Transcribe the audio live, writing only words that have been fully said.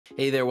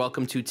Hey there,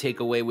 welcome to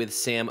Takeaway with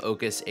Sam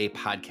Oches, a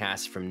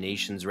podcast from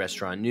Nation's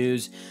Restaurant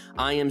News.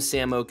 I am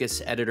Sam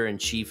Oches,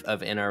 editor-in-chief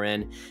of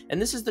NRN,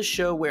 and this is the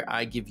show where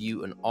I give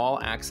you an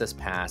all-access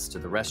pass to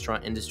the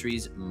restaurant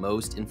industry's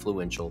most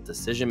influential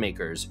decision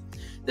makers.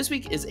 This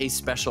week is a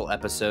special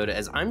episode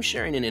as I'm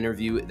sharing an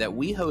interview that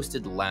we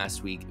hosted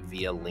last week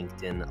via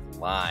LinkedIn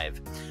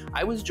Live.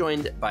 I was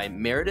joined by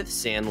Meredith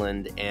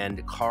Sandland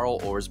and Carl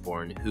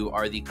Orsborn, who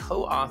are the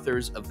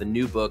co-authors of the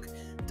new book,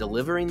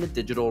 Delivering the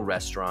Digital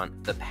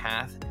Restaurant, The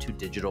Path to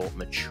Digital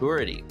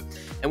Maturity.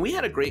 And we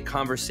had a great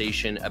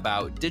conversation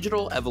about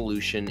digital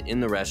evolution in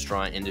the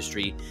restaurant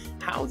industry,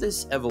 how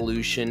this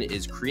evolution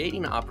is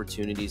creating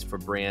opportunities for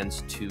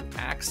brands to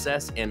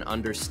access and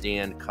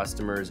understand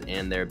customers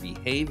and their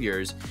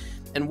behaviors,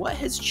 and what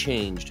has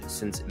changed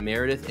since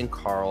Meredith and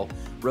Carl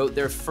wrote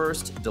their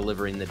first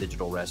Delivering the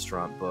Digital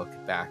Restaurant book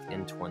back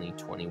in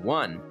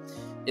 2021.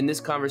 In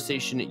this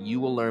conversation, you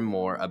will learn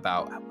more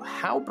about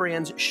how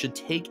brands should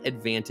take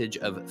advantage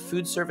of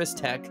food service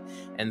tech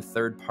and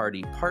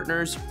third-party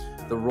partners,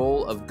 the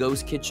role of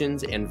ghost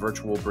kitchens and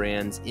virtual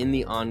brands in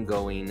the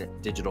ongoing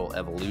digital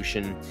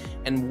evolution,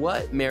 and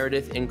what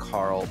Meredith and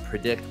Carl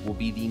predict will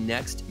be the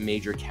next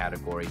major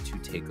category to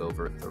take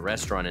over the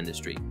restaurant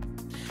industry.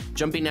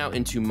 Jumping now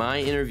into my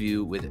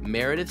interview with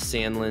Meredith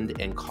Sandland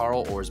and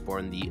Carl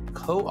Orsborn, the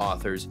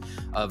co-authors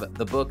of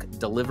the book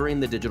Delivering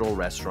the Digital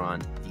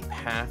Restaurant, The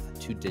Path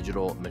to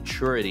Digital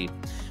Maturity.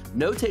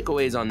 No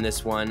takeaways on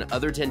this one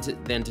other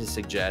than to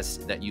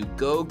suggest that you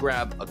go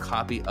grab a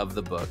copy of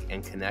the book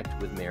and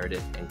connect with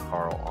Meredith and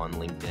Carl on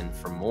LinkedIn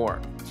for more.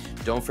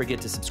 Don't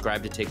forget to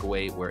subscribe to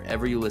Takeaway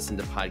wherever you listen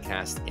to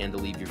podcasts and to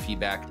leave your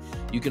feedback.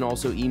 You can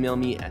also email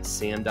me at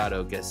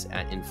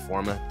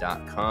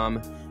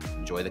sam.oches@informa.com.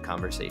 Enjoy the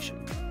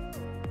conversation.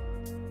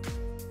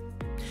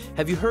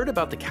 Have you heard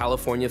about the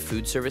California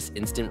Food Service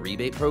Instant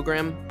Rebate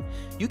Program?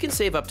 You can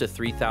save up to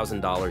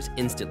 $3,000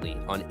 instantly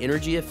on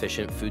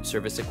energy-efficient food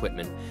service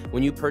equipment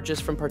when you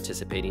purchase from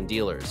participating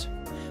dealers.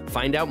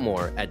 Find out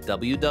more at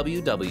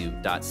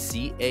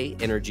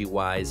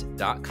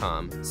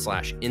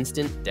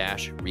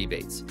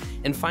www.caenergywise.com/instant-rebates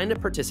and find a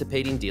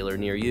participating dealer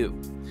near you.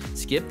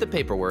 Skip the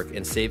paperwork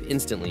and save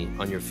instantly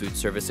on your food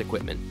service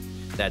equipment.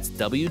 That's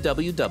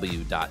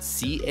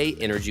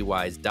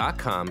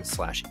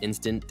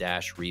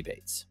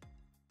www.caenergywise.com/instant-rebates.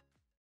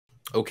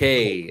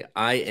 Okay,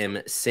 I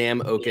am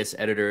Sam Oches,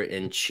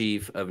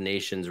 editor-in-chief of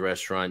Nation's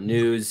Restaurant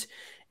News,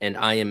 and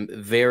I am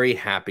very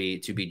happy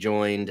to be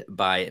joined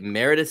by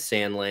Meredith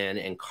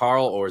Sandland and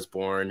Carl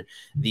Orsborn,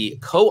 the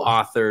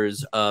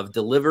co-authors of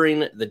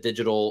Delivering the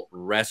Digital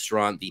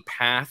Restaurant, The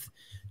Path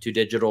to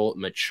Digital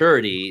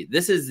Maturity.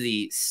 This is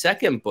the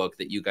second book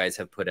that you guys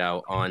have put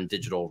out on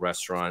digital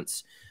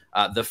restaurants.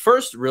 The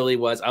first really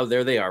was, oh,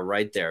 there they are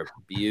right there.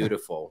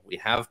 Beautiful. We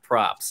have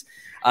props.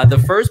 The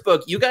first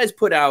book, you guys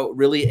put out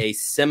really a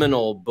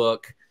seminal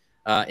book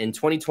in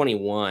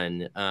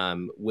 2021,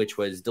 which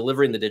was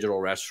Delivering the Digital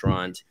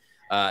Restaurant,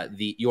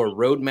 your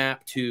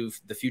roadmap to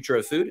the future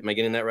of food. Am I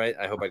getting that right?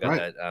 I hope I got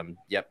that.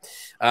 Yep.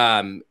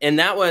 And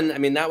that one, I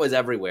mean, that was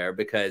everywhere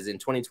because in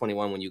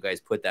 2021, when you guys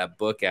put that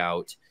book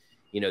out,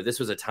 you know, this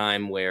was a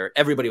time where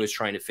everybody was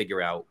trying to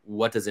figure out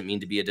what does it mean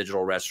to be a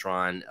digital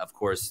restaurant. Of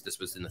course, this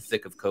was in the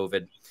thick of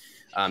COVID.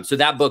 So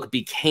that book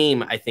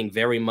became, I think,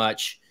 very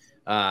much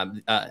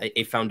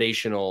a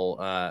foundational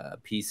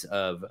piece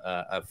of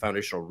a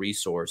foundational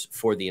resource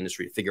for the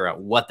industry to figure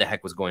out what the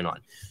heck was going on.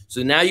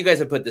 So now you guys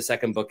have put the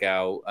second book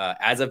out.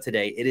 As of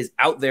today, it is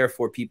out there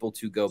for people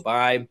to go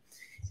buy.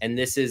 And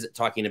this is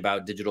talking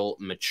about digital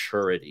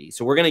maturity.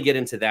 So we're going to get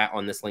into that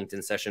on this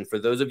LinkedIn session. For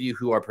those of you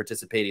who are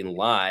participating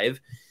live,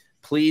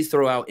 please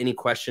throw out any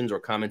questions or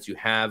comments you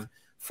have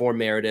for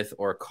Meredith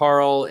or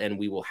Carl, and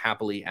we will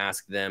happily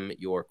ask them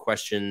your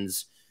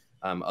questions.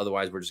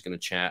 Otherwise, we're just going to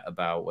chat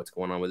about what's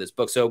going on with this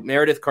book. So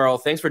Meredith, Carl,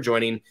 thanks for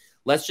joining.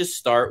 Let's just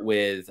start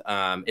with,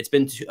 it's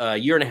been a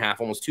year and a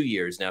half, almost 2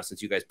 years now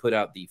since you guys put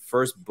out the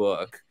first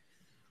book.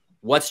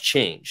 What's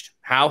changed?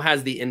 How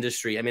has the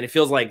industry, I mean, it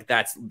feels like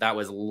that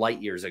was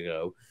light years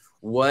ago.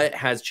 What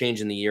has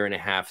changed in the year and a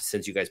half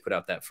since you guys put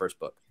out that first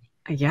book?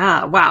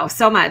 Yeah. Wow.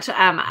 So much.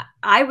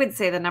 I would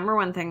say the number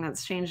one thing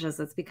that's changed is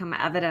it's become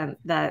evident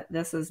that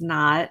this is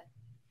not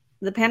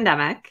the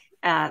pandemic.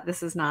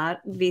 This is not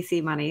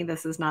VC money.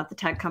 This is not the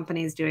tech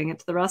companies doing it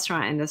to the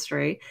restaurant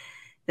industry.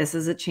 This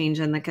is a change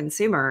in the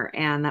consumer.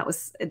 And that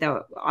was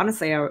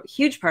honestly a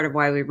huge part of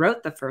why we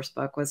wrote the first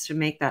book, was to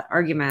make that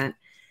argument.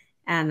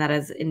 And that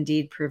has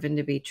indeed proven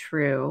to be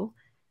true.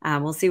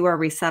 We'll see where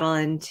we settle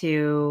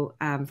into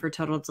for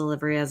total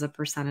delivery as a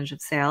percentage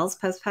of sales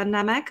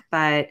post-pandemic,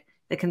 but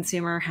the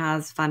consumer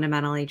has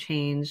fundamentally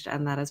changed,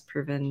 and that has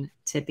proven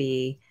to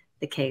be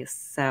the case.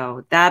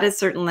 So that is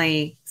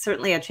certainly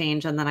a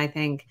change. And then I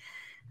think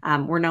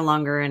we're no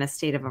longer in a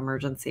state of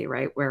emergency,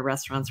 right, where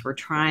restaurants were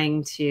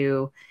trying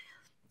to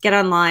get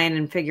online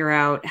and figure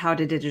out how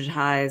to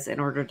digitize in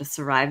order to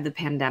survive the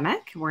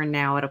pandemic. We're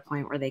now at a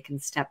point where they can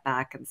step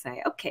back and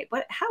say, okay,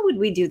 how would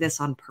we do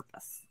this on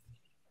purpose?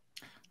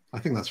 I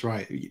think that's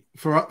right.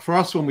 For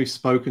us, when we've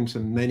spoken to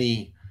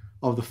many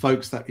of the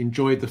folks that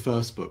enjoyed the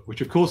first book,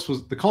 which of course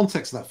was the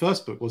context of that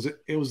first book was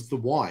it was the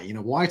why,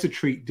 why to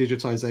treat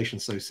digitization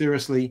so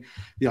seriously.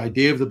 The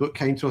idea of the book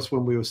came to us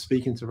when we were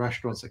speaking to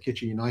restaurants at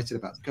Kitchen United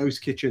about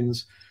ghost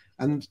kitchens.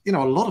 And, a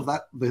lot of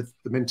that, the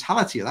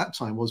mentality at that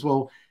time was,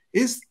 well,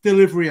 is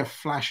delivery a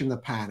flash in the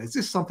pan? Is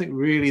this something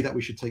really that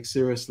we should take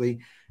seriously?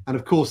 And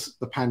of course,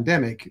 the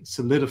pandemic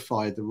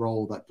solidified the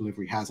role that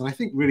delivery has. And I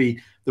think really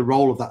the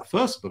role of that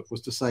first book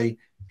was to say,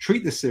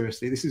 treat this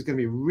seriously. This is going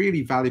to be a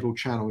really valuable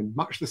channel in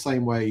much the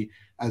same way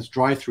as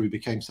drive-through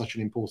became such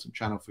an important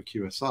channel for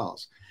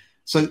QSRs.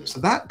 So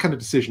that kind of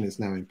decision is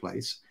now in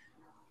place.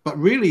 But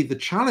really, the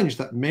challenge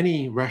that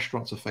many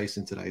restaurants are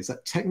facing today is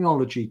that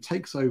technology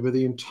takes over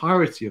the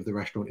entirety of the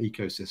restaurant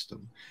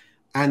ecosystem.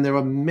 And there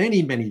are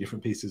many, many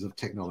different pieces of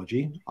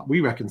technology. We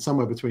reckon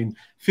somewhere between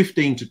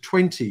 15 to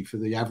 20 for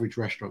the average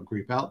restaurant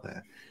group out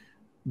there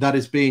that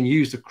is being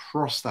used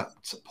across that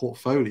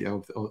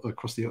portfolio,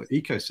 across the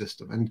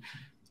ecosystem. And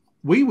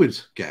we would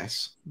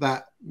guess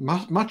that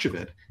much of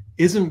it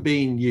isn't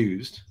being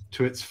used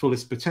to its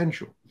fullest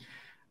potential.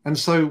 And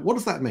so what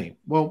does that mean?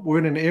 Well, we're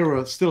in an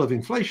era still of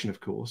inflation, of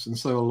course. And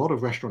so a lot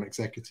of restaurant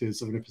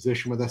executives are in a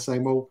position where they're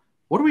saying, well,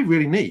 what do we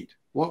really need?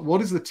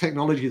 What is the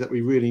technology that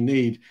we really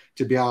need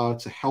to be able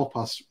to help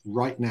us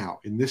right now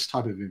in this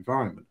type of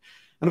environment?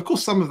 And of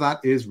course, some of that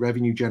is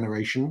revenue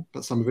generation,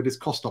 but some of it is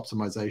cost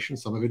optimization.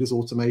 Some of it is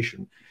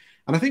automation.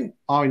 And I think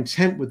our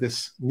intent with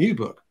this new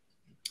book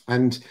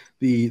and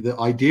the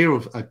idea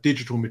of a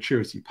digital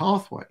maturity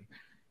pathway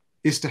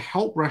is to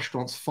help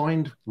restaurants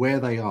find where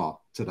they are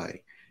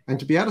today and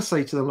to be able to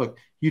say to them, look,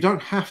 you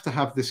don't have to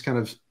have this kind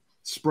of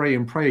spray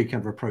and pray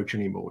kind of approach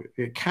anymore.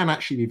 It can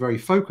actually be very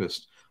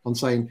focused on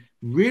saying,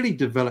 really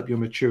develop your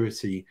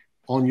maturity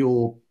on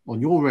your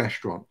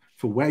restaurant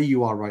for where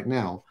you are right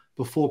now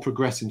before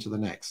progressing to the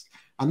next.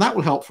 And that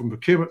will help from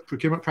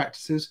procurement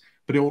practices,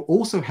 but it will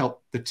also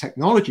help the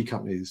technology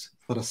companies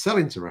that are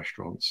selling to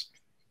restaurants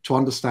to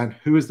understand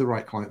who is the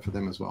right client for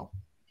them as well.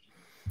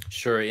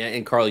 Sure. Yeah.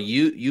 And Carl,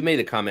 you made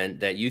a comment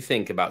that you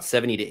think about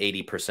 70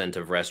 to 80%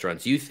 of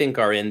restaurants you think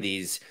are in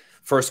these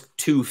first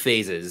two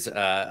phases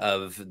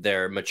of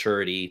their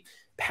maturity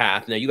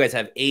path. Now, you guys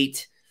have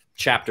 8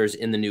 chapters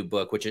in the new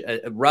book, which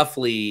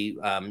roughly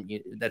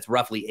that's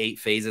roughly 8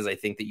 phases, I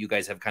think, that you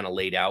guys have kind of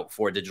laid out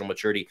for digital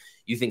maturity.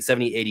 You think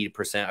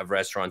 70-80% of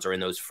restaurants are in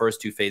those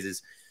first 2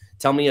 phases.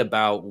 Tell me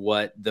about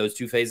what those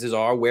 2 phases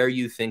are, where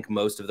you think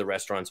most of the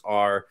restaurants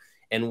are,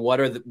 and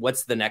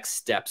what's the next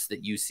steps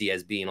that you see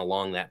as being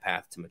along that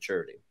path to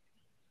maturity.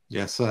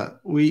 Yes,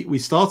 we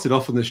started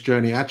off on this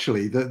journey.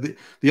 Actually, the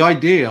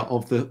idea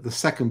of the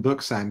second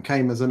book, Sam,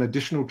 came as an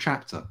additional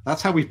chapter.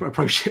 That's how we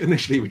approached it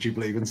initially, would you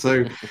believe? And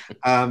so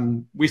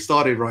we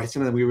started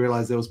writing, and then we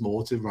realized there was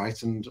more to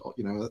write. And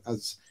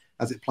as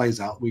it plays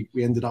out, we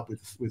ended up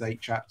with 8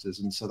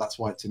 chapters, and so that's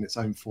why it's in its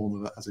own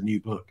form as a new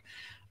book.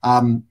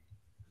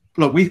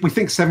 Look, we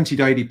think 70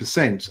 to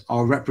 80%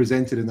 are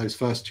represented in those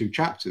first 2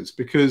 chapters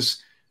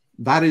because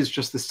that is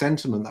just the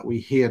sentiment that we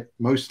hear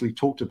mostly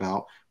talked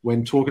about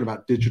when talking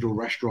about digital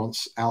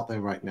restaurants out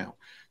there right now.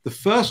 The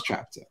first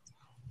chapter,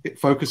 it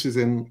focuses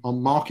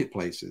on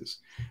marketplaces,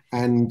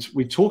 and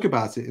we talk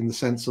about it in the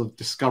sense of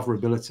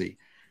discoverability,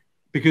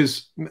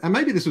 because, and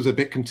maybe this was a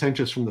bit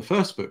contentious from the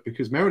first book,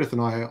 because Meredith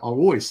and I are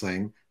always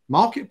saying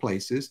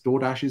marketplaces,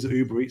 DoorDashes,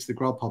 Uber Eats, the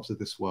Grubhubs of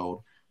this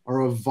world,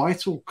 are a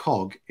vital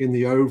cog in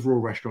the overall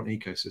restaurant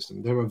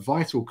ecosystem. They're a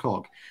vital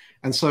cog.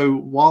 And so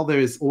while there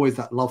is always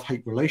that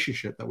love-hate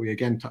relationship that we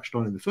again touched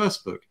on in the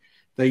first book,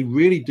 they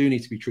really do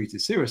need to be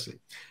treated seriously.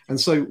 And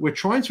so we're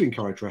trying to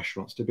encourage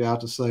restaurants to be able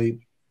to say,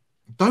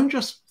 don't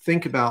just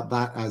think about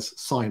that as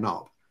sign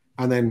up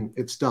and then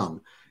it's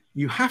done.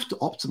 You have to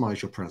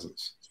optimize your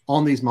presence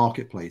on these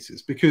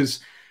marketplaces,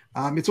 because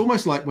it's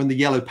almost like when the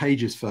Yellow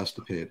Pages first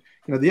appeared.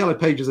 The Yellow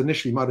Pages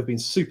initially might have been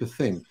super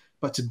thin,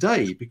 but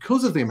today,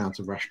 because of the amount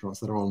of restaurants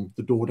that are on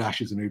the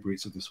DoorDashes and Uber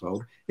Eats of this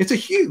world, it's a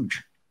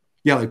huge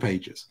Yellow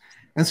Pages.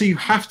 And so you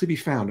have to be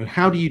found. And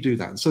how do you do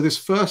that? And so this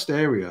first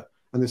area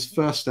and this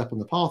first step on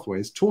the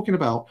pathway is talking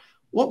about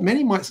what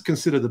many might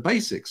consider the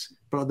basics,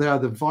 but they are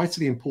the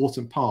vitally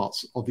important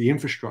parts of the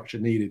infrastructure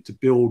needed to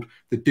build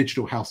the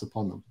digital house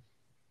upon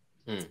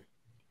them.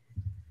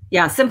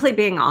 Yeah, simply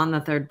being on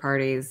the third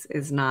parties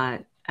is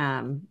not,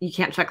 you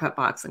can't check that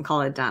box and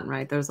call it done,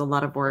 right? There's a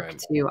lot of work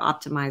to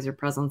optimize your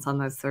presence on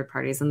those third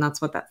parties. And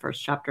that's what that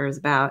first chapter is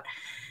about.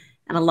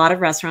 And a lot of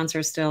restaurants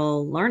are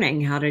still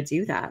learning how to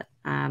do that,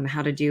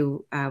 how to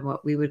do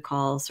what we would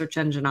call search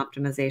engine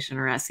optimization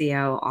or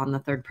SEO on the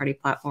third-party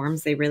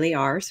platforms. They really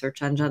are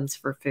search engines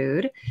for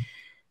food.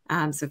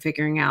 So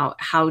figuring out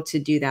how to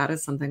do that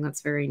is something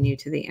that's very new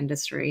to the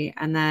industry.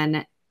 And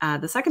then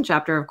the second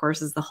chapter, of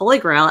course, is the holy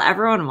grail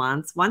everyone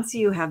wants. Once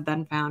you have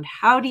been found,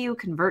 how do you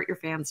convert your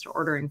fans to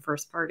ordering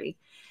first party?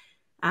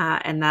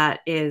 And that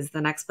is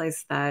the next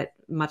place that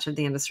much of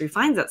the industry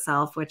finds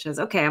itself, which is,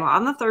 okay, I'm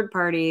on the third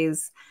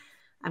parties.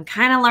 I'm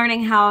kind of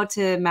learning how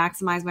to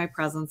maximize my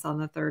presence on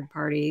the third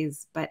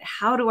parties, but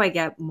how do I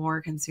get more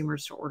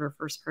consumers to order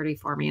first party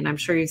for me? And I'm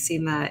sure you've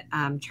seen that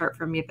chart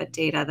from Yipit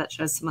Data that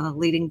shows some of the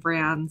leading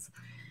brands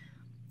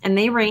And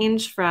they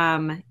range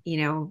from,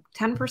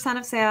 10%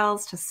 of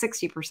sales to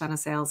 60% of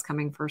sales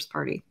coming first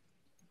party.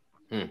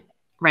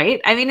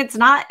 Right? I mean, it's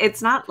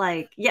not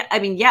like,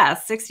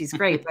 yes, 60 is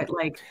great, but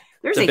like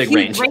there's a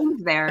huge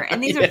range there.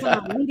 And these are some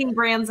of the leading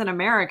brands in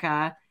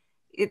America.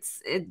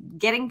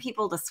 Getting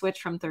people to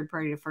switch from third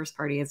party to first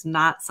party is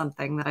not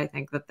something that I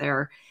think that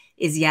there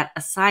is yet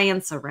a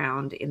science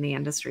around in the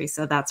industry.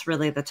 So that's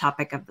really the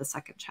topic of the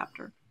second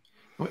chapter.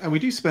 And we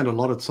do spend a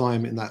lot of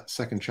time in that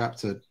second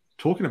chapter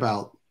talking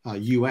about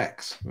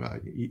UX,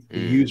 the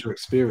user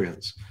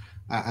experience,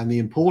 and the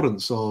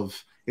importance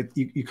of it.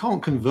 You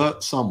can't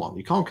convert someone,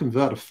 you can't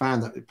convert a fan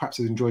that perhaps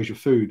enjoys your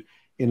food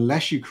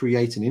unless you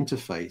create an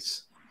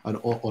interface, an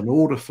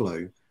order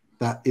flow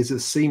that is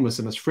as seamless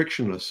and as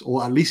frictionless,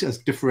 or at least as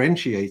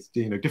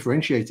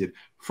differentiated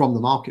from the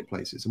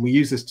marketplaces. And we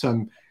use this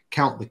term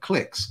count the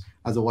clicks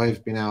as a way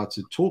of being able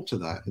to talk to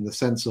that, in the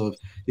sense of,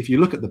 if you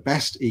look at the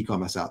best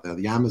e-commerce out there,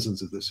 the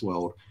Amazons of this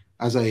world,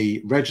 as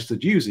a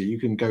registered user, you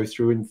can go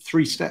through in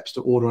 3 steps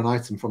to order an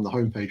item from the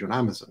homepage on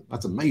Amazon.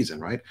 That's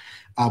amazing, right?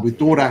 With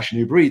DoorDash and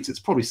Uber Eats,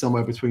 it's probably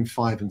somewhere between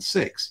 5 and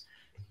 6.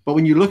 But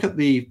when you look at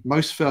the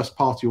most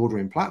first-party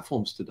ordering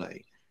platforms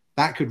today,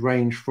 that could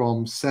range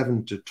from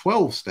 7 to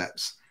 12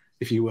 steps,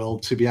 if you will,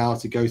 to be able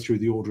to go through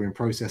the ordering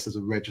process as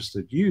a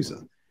registered user.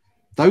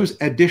 Those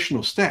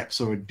additional steps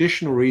are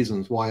additional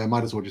reasons why I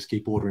might as well just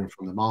keep ordering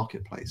from the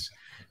marketplace.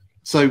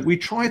 So we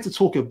tried to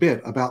talk a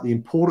bit about the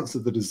importance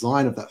of the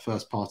design of that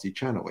first-party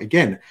channel.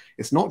 Again,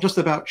 it's not just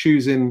about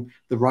choosing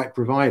the right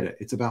provider.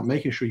 It's about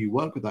making sure you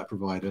work with that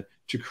provider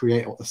to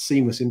create a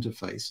seamless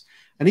interface.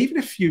 And even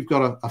if you've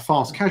got a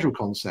fast casual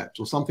concept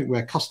or something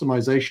where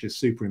customization is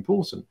super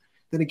important,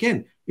 then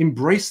again,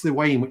 embrace the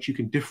way in which you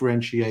can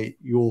differentiate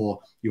your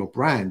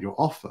brand, your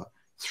offer,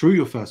 through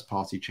your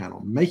first-party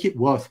channel. Make it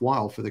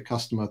worthwhile for the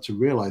customer to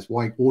realize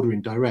why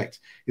ordering direct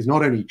is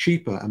not only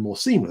cheaper and more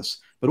seamless,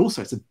 but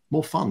also it's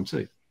more fun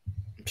too.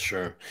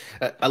 Sure.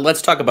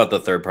 Let's talk about the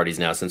third parties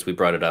now, since we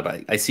brought it up.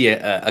 I see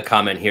a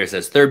comment here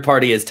says third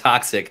party is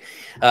toxic.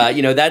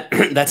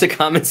 That's a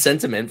common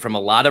sentiment from a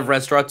lot of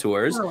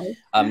restaurateurs.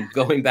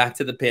 Going back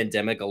to the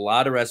pandemic, a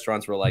lot of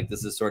restaurants were like,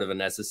 this is sort of a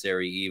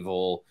necessary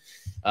evil,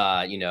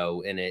 and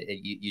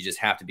you just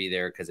have to be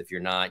there, because if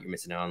you're not, you're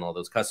missing out on all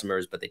those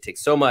customers. But they take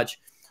so much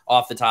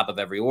off the top of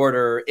every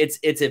order. It's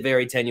a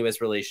very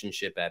tenuous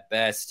relationship at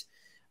best.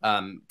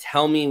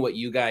 Tell me what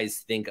you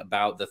guys think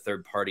about the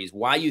third parties,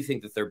 why you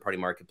think the third party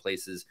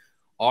marketplaces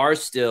are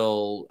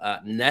still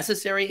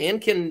necessary and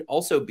can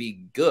also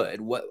be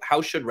good.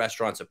 How should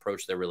restaurants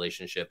approach their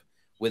relationship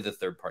with the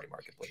third party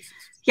marketplaces?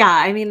 Yeah,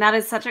 I mean, that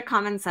is such a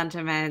common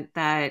sentiment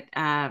that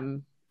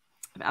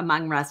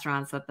among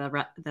restaurants, that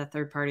the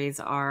third parties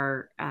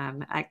are,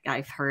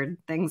 I've heard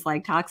things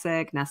like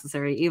toxic,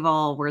 necessary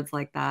evil, words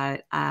like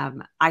that.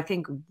 I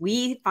think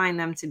we find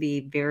them to be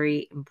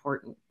very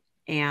important.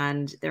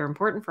 And they're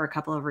important for a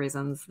couple of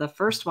reasons. The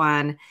first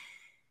one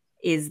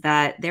is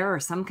that there are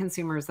some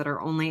consumers that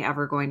are only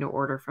ever going to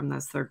order from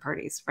those third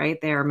parties, right?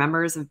 They are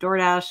members of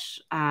DoorDash,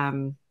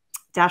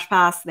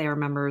 DashPass. They are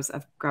members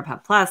of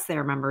Grubhub Plus. They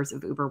are members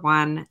of Uber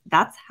One.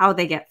 That's how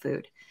they get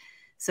food.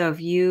 So if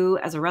you,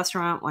 as a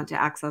restaurant, want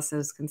to access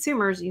those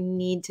consumers, you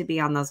need to be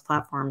on those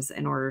platforms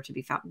in order to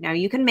be found. Now,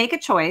 you can make a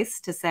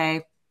choice to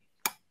say,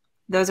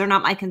 those are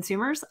not my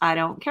consumers, I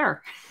don't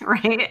care,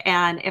 right?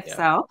 And if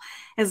so,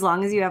 as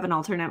long as you have an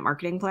alternate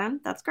marketing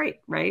plan, that's great,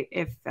 right?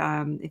 If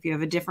you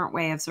have a different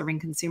way of serving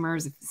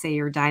consumers, if say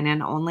you're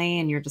dine-in only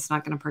and you're just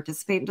not going to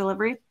participate in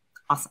delivery,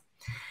 awesome.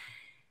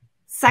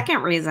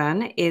 Second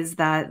reason is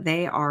that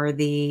they are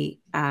the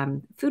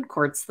food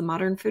courts, the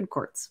modern food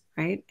courts,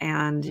 right?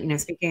 And,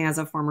 speaking as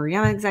a former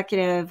Yum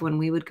executive, when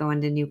we would go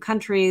into new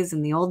countries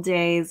in the old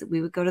days,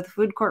 we would go to the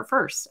food court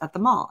first at the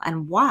mall.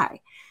 And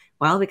why?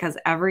 Well, because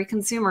every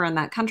consumer in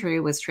that country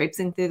was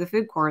traipsing through the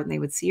food court, and they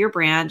would see your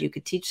brand. You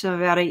could teach them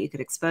about it. You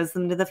could expose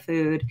them to the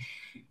food.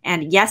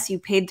 And yes, you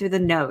paid through the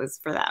nose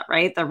for that,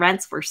 right? The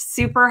rents were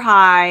super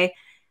high,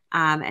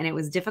 and it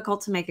was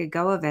difficult to make a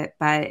go of it,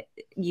 but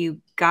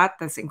you got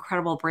this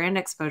incredible brand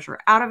exposure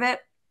out of it.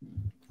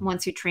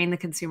 Once you train the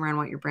consumer on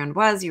what your brand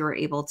was, you were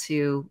able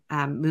to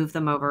move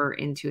them over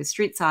into a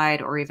street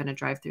side or even a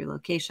drive-through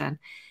location.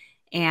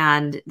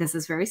 And this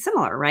is very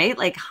similar, right?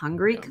 Like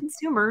hungry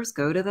consumers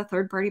go to the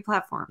third-party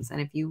platforms. And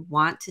if you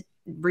want to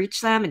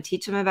reach them and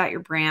teach them about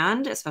your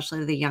brand,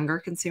 especially the younger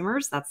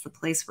consumers, that's the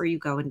place where you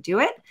go and do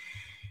it.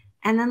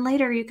 And then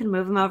later you can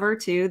move them over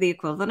to the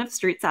equivalent of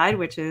street side,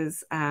 which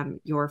is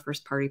your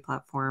first-party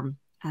platform,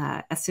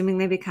 assuming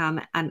they become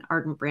an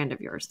ardent brand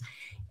of yours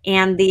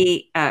and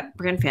the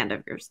brand fan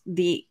of yours.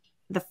 The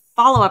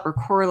follow-up or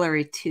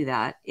corollary to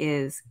that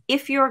is,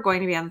 if you're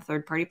going to be on the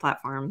third-party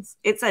platforms,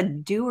 it's a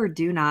do or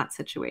do not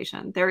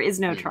situation. There is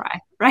no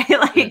try, right?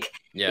 Like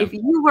if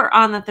you were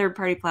on the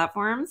third-party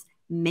platforms,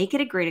 make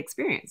it a great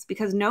experience,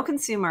 because no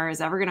consumer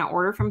is ever going to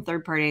order from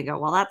third-party and go,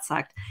 well, that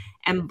sucked,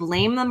 and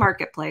blame the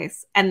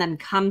marketplace and then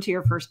come to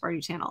your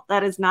first-party channel.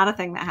 That is not a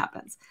thing that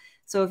happens.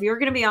 So if you're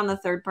going to be on the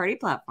third-party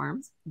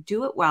platforms,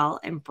 do it well,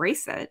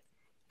 embrace it,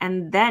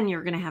 and then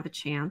you're going to have a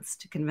chance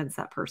to convince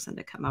that person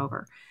to come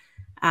over.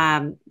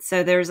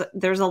 So there's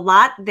a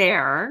lot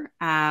there.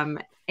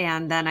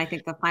 And then I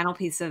think the final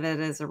piece of it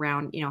is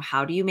around,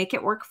 how do you make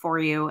it work for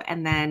you?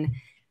 And then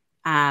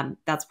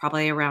that's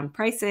probably around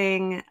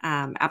pricing,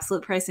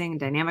 absolute pricing,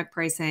 dynamic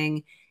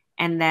pricing.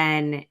 And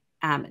then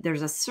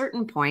there's a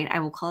certain point, I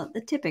will call it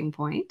the tipping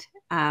point,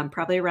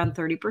 probably around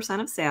 30%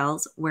 of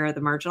sales where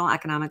the marginal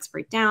economics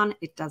break down.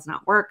 It does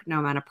not work. No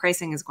amount of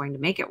pricing is going to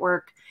make it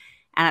work.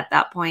 And at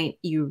that point,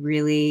 you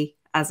really,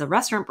 as a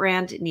restaurant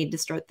brand, need to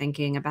start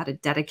thinking about a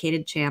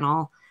dedicated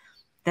channel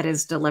that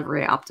is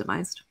delivery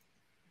optimized.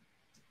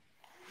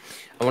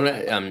 I want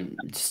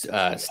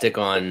to stick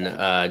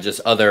on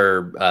just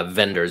other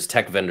vendors,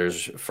 tech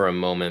vendors for a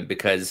moment,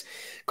 because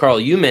Carl,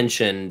 you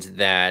mentioned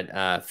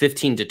that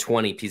 15 to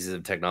 20 pieces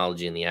of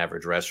technology in the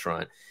average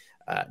restaurant.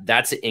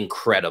 That's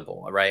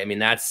incredible, right? I mean,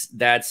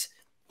 that's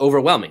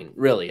overwhelming,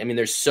 really. I mean,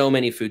 there's so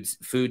many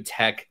food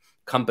tech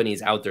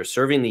companies out there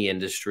serving the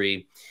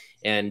industry.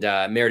 And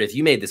Meredith,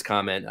 you made this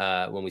comment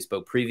when we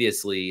spoke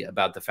previously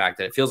about the fact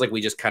that it feels like we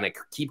just kind of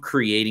keep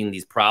creating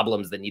these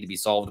problems that need to be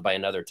solved by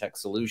another tech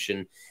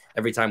solution.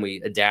 Every time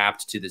we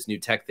adapt to this new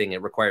tech thing,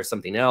 it requires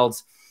something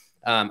else.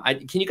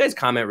 Can you guys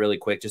comment really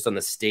quick just on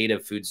the state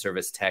of food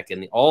service tech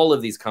and all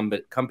of these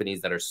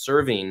companies that are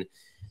serving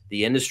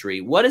the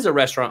industry? What is a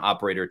restaurant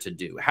operator to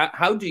do?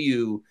 How do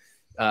you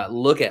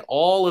look at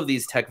all of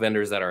these tech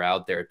vendors that are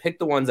out there, pick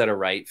the ones that are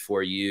right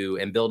for you,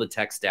 and build a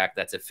tech stack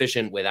that's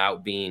efficient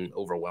without being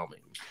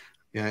overwhelming?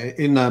 Yeah,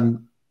 in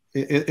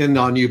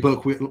our new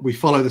book, we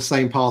follow the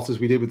same path as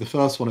we did with the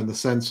first one, in the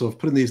sense of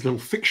putting these little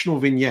fictional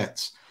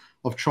vignettes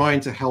of trying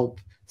to help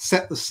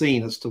set the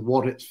scene as to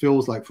what it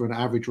feels like for an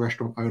average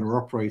restaurant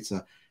owner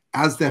operator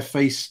as they're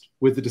faced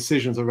with the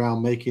decisions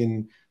around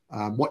making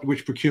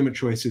which procurement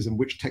choices and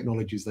which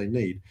technologies they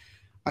need.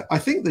 I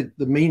think that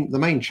the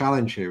main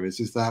challenge here is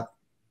that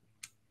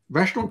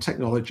restaurant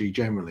technology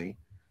generally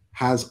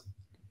has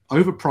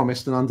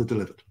overpromised and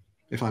underdelivered,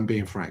 if I'm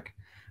being frank.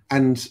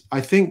 And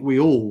I think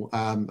we all,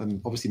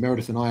 and obviously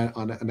Meredith and I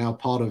are now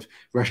part of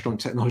restaurant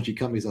technology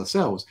companies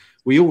ourselves,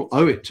 we all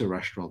owe it to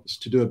restaurants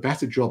to do a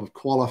better job of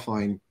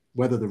qualifying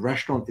whether the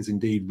restaurant is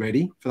indeed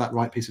ready for that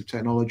right piece of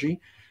technology,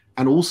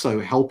 and also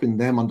helping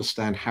them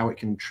understand how it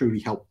can truly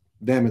help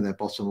them in their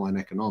bottom line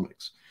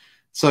economics.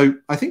 So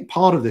I think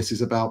part of this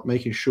is about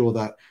making sure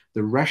that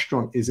the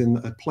restaurant is in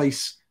a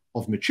place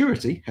of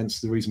maturity,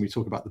 hence the reason we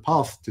talk about the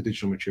path to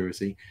digital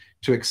maturity,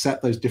 to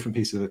accept those different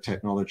pieces of the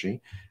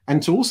technology,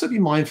 and to also be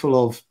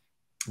mindful of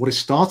what is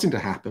starting to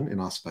happen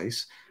in our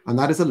space, and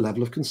that is a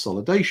level of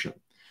consolidation.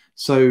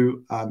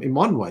 So in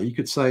one way, you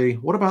could say,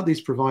 what about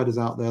these providers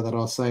out there that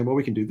are saying, well,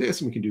 we can do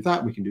this, and we can do that,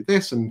 and we can do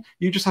this, and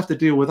you just have to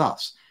deal with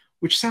us,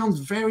 which sounds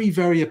very,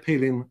 very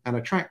appealing and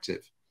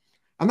attractive.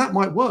 And that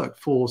might work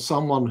for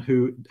someone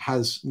who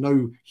has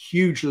no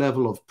huge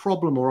level of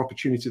problem or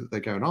opportunity that they're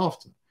going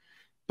after.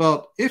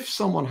 But if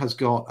someone has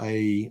got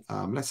a,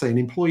 let's say, an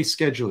employee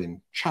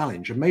scheduling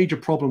challenge, a major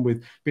problem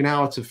with being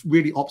able to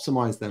really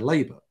optimize their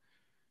labor,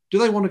 do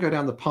they want to go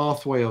down the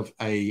pathway of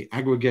a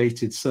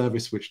aggregated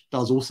service which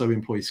does also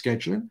employee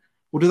scheduling?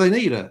 Or do they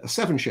need a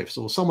 7 shifts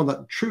or someone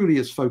that truly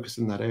is focused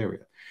in that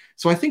area?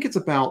 So I think it's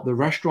about the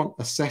restaurant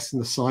assessing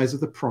the size of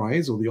the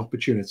prize or the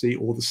opportunity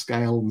or the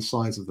scale and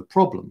size of the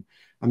problem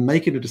and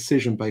making a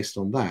decision based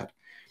on that.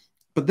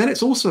 But then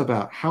it's also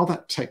about how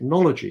that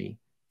technology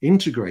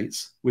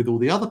integrates with all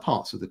the other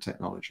parts of the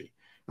technology.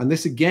 And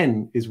this,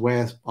 again, is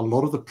where a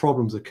lot of the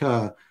problems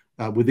occur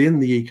within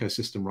the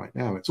ecosystem right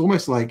now. It's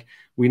almost like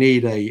we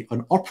need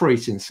an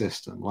operating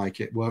system, like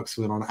it works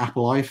with on an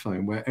Apple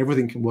iPhone, where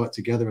everything can work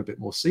together a bit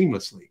more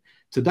seamlessly.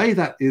 Today,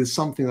 that is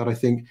something that I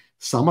think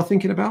some are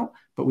thinking about,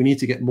 but we need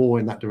to get more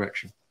in that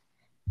direction.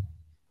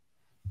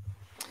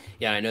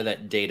 Yeah, I know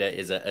that data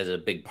is a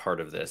big part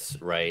of this,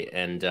 right?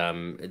 And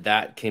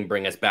that can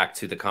bring us back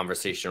to the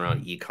conversation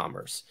around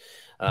e-commerce.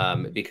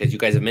 Because you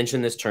guys have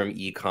mentioned this term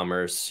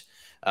e-commerce.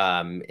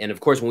 And of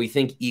course, when we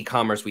think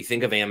e-commerce, we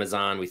think of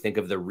Amazon, we think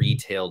of the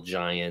retail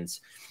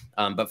giants.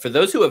 But for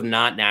those who have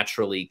not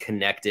naturally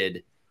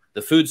connected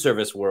the food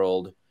service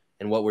world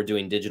and what we're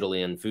doing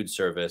digitally in food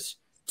service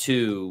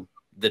to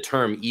the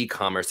term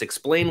e-commerce,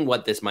 explain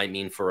what this might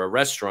mean for a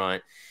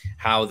restaurant,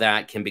 how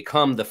that can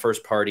become the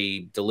first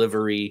party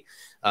delivery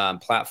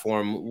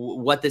platform,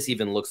 what this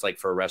even looks like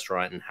for a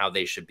restaurant and how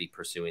they should be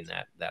pursuing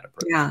that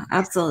approach. Yeah,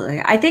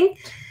 absolutely. I think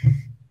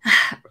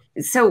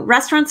so.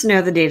 Restaurants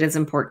know the data is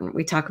important.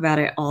 We talk about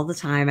it all the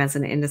time as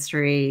an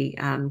industry,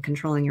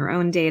 controlling your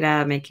own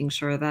data, making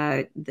sure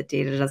that the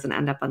data doesn't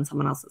end up on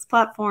someone else's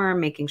platform,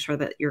 making sure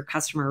that your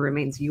customer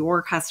remains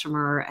your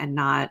customer and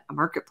not a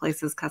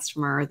marketplace's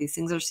customer. These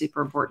things are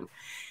super important.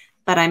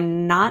 But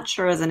I'm not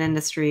sure as an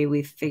industry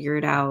we've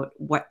figured out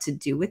what to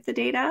do with the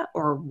data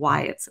or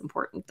why it's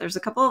important. There's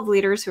a couple of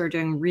leaders who are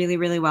doing really,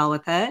 really well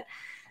with it.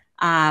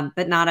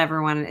 But not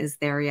everyone is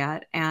there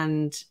yet.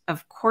 And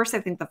of course,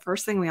 I think the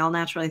first thing we all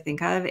naturally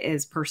think of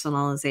is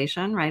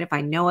personalization, right? If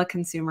I know a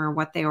consumer,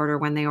 what they order,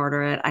 when they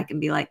order it, I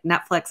can be like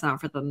Netflix and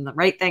offer them the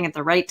right thing at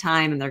the right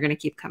time, and they're going to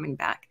keep coming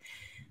back.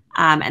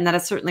 And that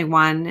is certainly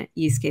one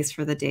use case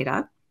for the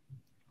data.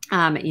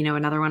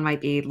 Another one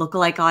might be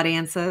lookalike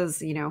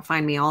audiences.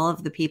 Find me all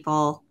of the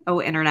people.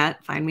 Oh,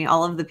 internet, find me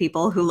all of the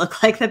people who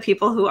look like the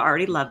people who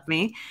already love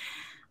me.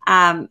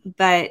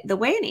 But the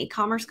way an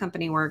e-commerce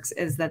company works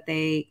is that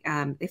they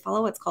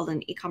follow what's called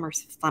an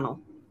e-commerce funnel,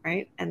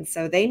 right? And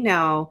so they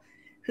know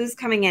who's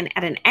coming in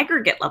at an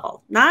aggregate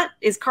level. Not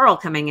is Carl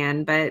coming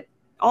in, but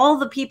all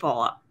the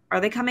people. Are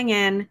they coming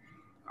in?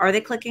 Are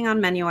they clicking on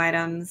menu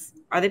items?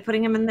 Are they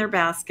putting them in their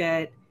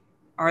basket?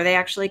 Are they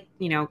actually,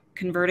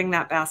 converting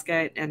that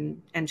basket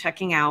and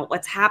checking out?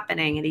 What's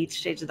happening at each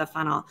stage of the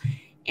funnel?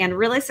 And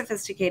really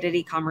sophisticated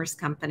e-commerce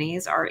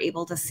companies are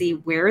able to see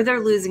where they're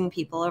losing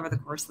people over the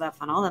course of that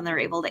funnel. And they're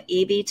able to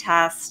A/B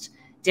test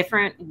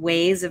different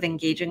ways of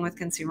engaging with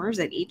consumers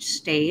at each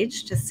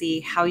stage to see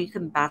how you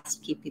can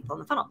best keep people in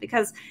the funnel.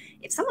 Because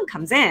if someone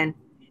comes in,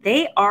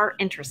 they are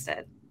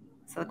interested.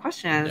 So the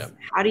question is,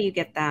 how do you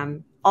get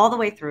them all the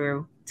way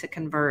through to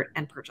convert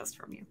and purchase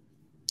from you?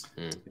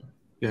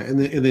 Yeah, and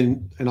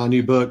then in our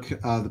new book,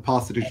 The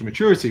Path to Digital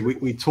Maturity,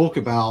 we talk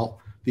about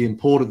the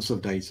importance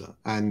of data.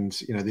 And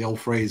the old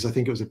phrase, I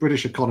think it was a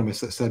British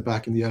economist that said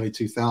back in the early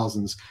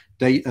 2000s,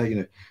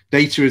 data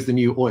is the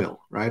new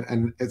oil, right?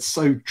 And it's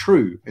so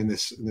true in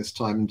this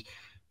time. And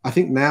I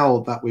think now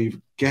that we're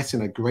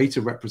getting a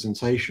greater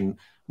representation,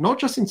 not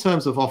just in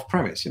terms of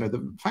off-premise.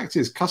 The fact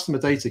is, customer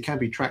data can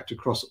be tracked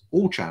across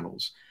all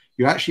channels.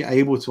 You're actually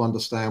able to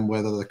understand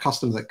whether the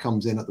customer that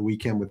comes in at the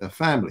weekend with their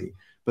family,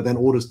 but then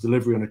orders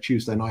delivery on a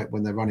Tuesday night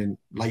when they're running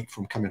late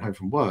from coming home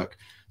from work.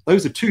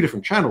 Those are two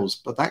different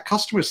channels, but that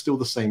customer is still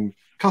the same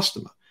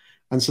customer.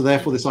 And so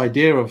therefore, this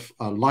idea of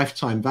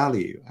lifetime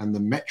value and the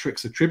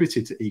metrics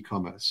attributed to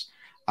e-commerce,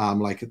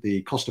 like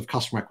the cost of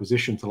customer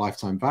acquisition to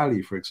lifetime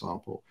value, for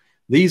example,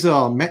 these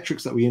are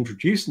metrics that we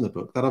introduce in the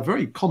book that are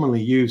very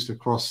commonly used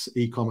across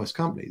e-commerce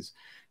companies.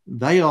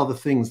 They are the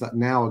things that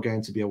now are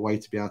going to be a way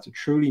to be able to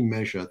truly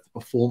measure the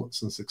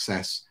performance and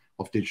success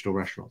of digital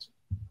restaurants.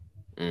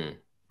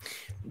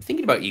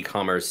 Thinking about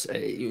e-commerce,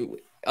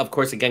 of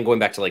course, again, going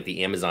back to like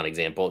the Amazon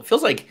example, it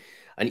feels like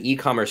an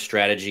e-commerce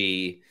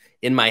strategy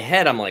in my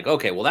head. I'm like,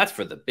 okay, well, that's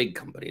for the big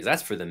companies.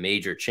 That's for the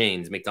major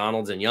chains.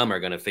 McDonald's and Yum are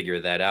going to figure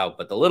that out.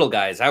 But the little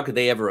guys, how could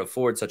they ever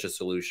afford such a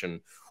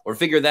solution or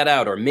figure that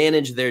out or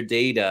manage their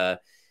data?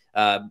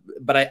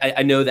 But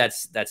I know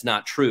that's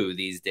not true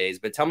these days.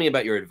 But tell me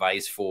about your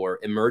advice for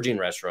emerging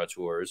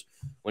restaurateurs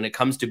when it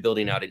comes to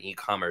building out an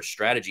e-commerce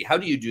strategy. How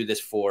do you do this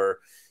for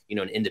an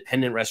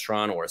independent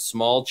restaurant or a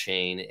small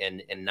chain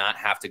and not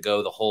have to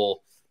go the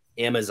whole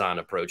Amazon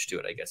approach to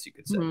it, I guess you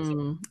could say.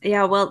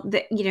 Yeah, well,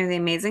 the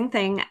amazing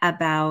thing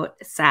about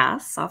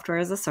SaaS, software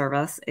as a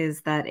service,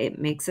 is that it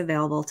makes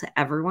available to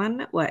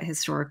everyone what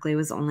historically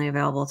was only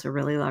available to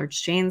really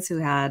large chains who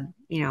had,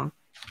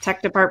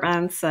 tech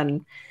departments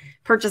and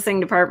purchasing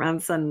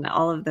departments and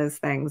all of those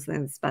things,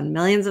 and spend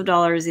millions of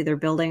dollars either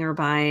building or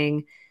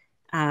buying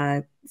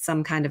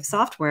some kind of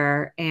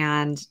software.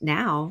 And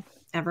now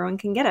everyone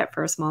can get it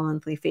for a small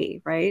monthly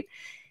fee, right?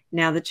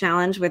 Now, the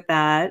challenge with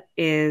that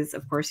is,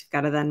 of course, you've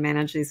got to then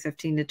manage these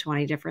 15 to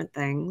 20 different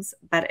things.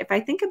 But if I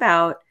think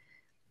about,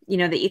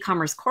 the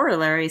e-commerce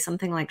corollary,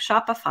 something like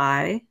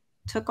Shopify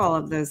took all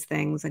of those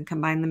things and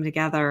combined them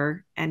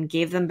together and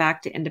gave them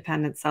back to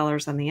independent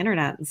sellers on the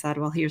internet and said,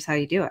 well, here's how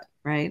you do it,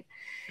 right?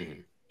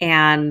 Mm-hmm.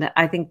 And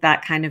I think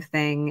that kind of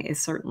thing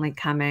is certainly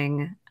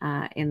coming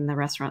in the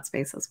restaurant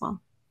space as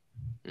well.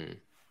 Mm.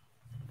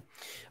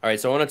 All right,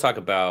 so I want to talk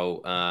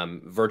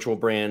about virtual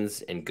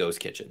brands and ghost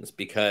kitchens,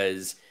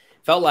 because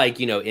it felt like,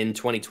 in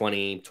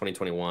 2020,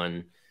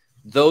 2021,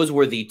 those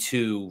were the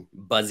two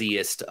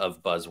buzziest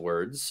of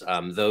buzzwords.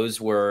 Those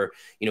were,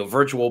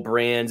 virtual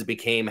brands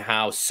became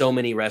how so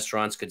many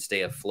restaurants could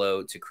stay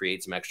afloat to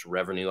create some extra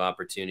revenue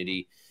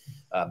opportunity.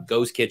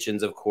 Ghost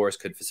kitchens, of course,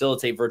 could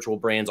facilitate virtual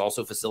brands,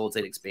 also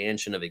facilitate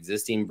expansion of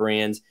existing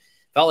brands.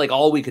 Felt like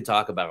all we could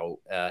talk about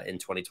in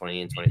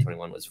 2020 and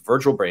 2021 was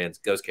virtual brands,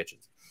 ghost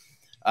kitchens.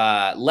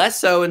 Less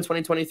so in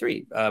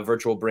 2023.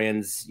 Virtual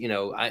brands,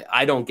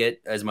 I don't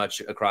get as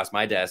much across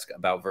my desk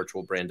about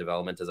virtual brand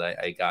development as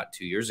I got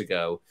 2 years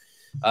ago.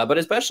 But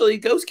especially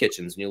ghost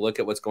kitchens. When you look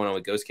at what's going on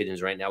with ghost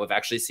kitchens right now, we've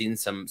actually seen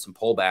some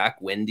pullback.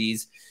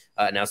 Wendy's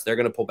announced they're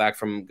going to pull back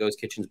from ghost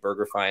kitchens.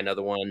 BurgerFi,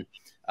 another one.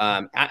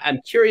 I'm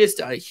curious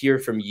to hear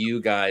from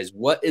you guys.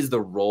 What is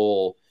the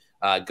role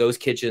ghost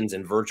kitchens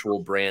and virtual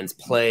brands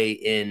play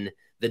in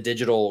the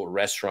digital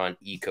restaurant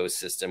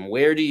ecosystem?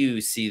 Where do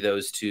you see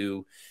those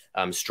two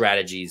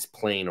strategies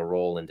playing a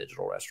role in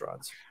digital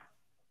restaurants?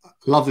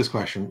 Love this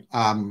question.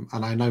 And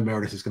I know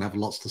Meredith is going to have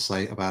lots to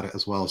say about it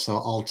as well. So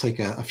I'll take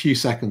a few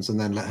seconds and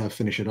then let her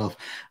finish it off.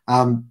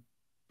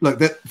 Look,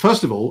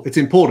 first of all, it's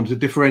important to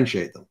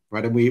differentiate them,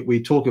 right? And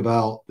we talk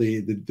about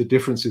the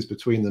differences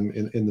between them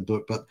in the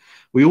book, but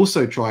we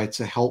also try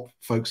to help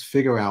folks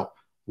figure out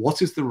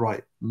what is the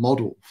right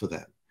model for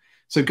them.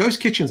 So ghost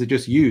kitchens are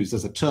just used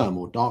as a term,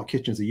 or dark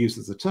kitchens are used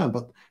as a term.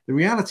 But the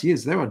reality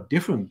is there are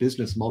different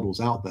business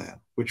models out there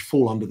which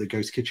fall under the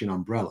ghost kitchen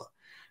umbrella.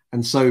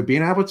 And so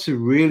being able to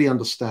really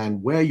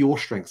understand where your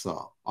strengths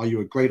are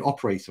you a great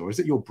operator, or is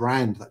it your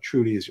brand that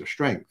truly is your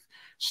strength?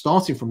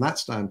 starting from that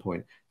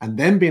standpoint and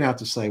then being able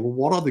to say, well,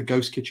 what are the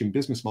ghost kitchen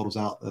business models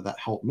out there that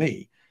help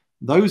me?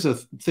 Those are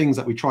things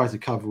that we try to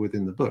cover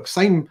within the book.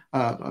 Same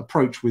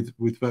approach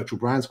with virtual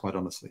brands, quite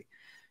honestly.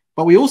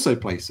 But we also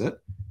place it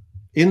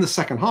in the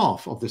second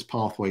half of this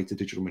pathway to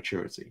digital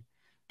maturity,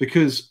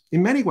 because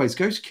in many ways,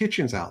 ghost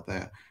kitchens out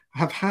there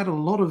have had a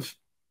lot of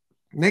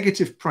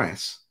negative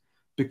press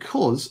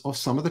because of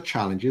some of the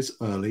challenges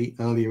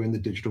earlier in the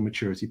digital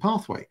maturity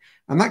pathway.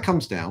 And that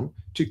comes down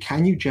to,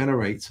 can you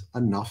generate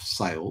enough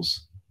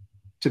sales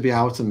to be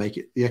able to make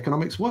the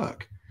economics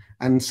work?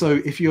 And so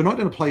if you're not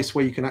in a place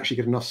where you can actually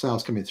get enough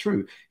sales coming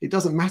through, it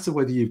doesn't matter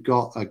whether you've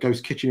got a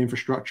ghost kitchen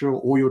infrastructure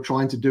or you're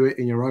trying to do it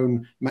in your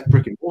own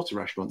brick and mortar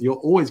restaurant, you're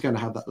always going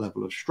to have that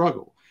level of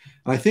struggle.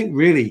 And I think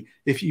really,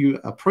 if you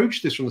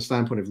approach this from the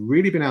standpoint of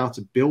really being able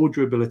to build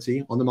your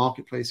ability on the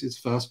marketplaces,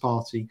 first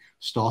party,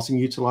 starting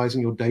utilizing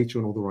your data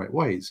in all the right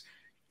ways,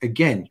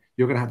 again,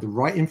 you're going to have the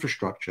right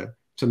infrastructure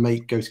to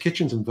make ghost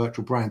kitchens and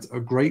virtual brands a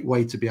great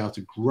way to be able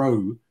to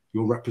grow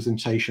your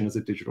representation as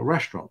a digital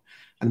restaurant.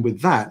 And with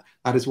that,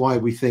 that is why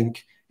we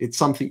think it's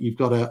something you've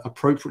got to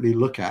appropriately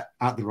look at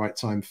the right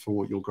time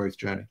for your growth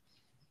journey.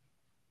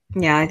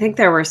 Yeah, I think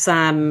there were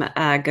some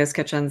ghost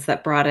kitchens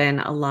that brought in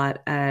a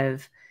lot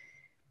of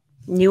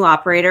new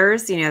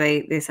operators. You know,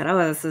 they said,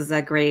 oh, this is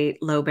a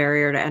great low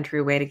barrier to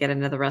entry way to get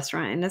into the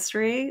restaurant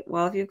industry.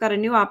 Well, if you've got a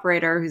new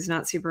operator who's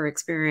not super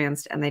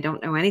experienced and they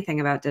don't know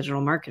anything about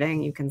digital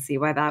marketing, you can see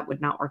why that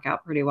would not work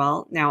out pretty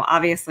well. Now,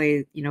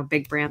 obviously, you know,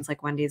 big brands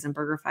like Wendy's and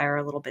BurgerFi are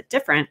a little bit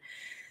different,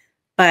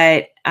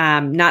 but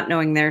not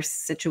knowing their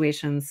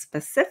situation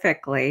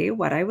specifically,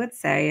 what I would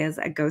say is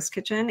a ghost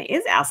kitchen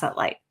is asset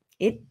light.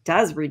 It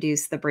does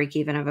reduce the break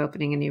even of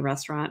opening a new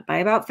restaurant by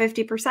about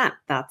 50%.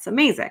 That's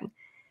amazing.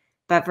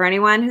 But for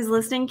anyone who's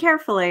listening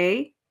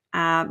carefully,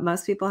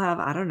 most people have,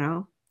 I don't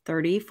know,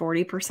 30,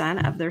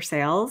 40% of their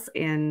sales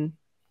in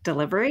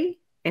delivery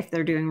if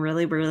they're doing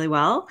really, really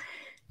well.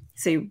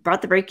 So you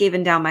brought the break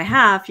even down by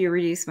half, you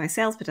reduce my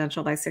sales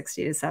potential by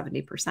 60 to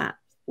 70%.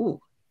 Ooh,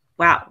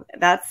 wow,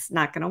 that's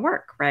not going to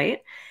work, right?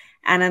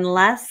 And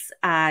unless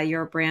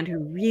you're a brand who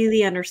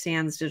really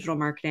understands digital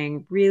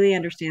marketing, really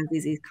understands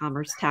these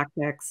e-commerce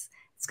tactics,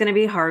 it's going to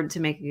be hard to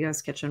make a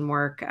ghost kitchen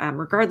work,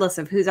 regardless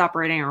of who's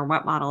operating or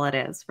what model it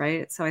is,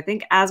 right? So I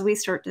think as we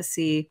start to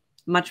see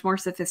much more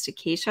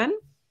sophistication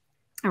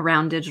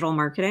around digital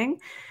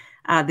marketing,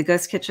 the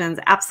ghost kitchens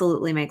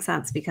absolutely make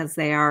sense because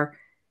they are,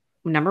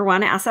 number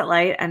one, asset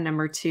light, and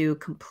number two,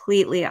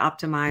 completely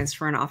optimized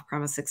for an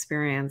off-premise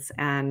experience.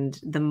 And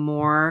the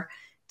more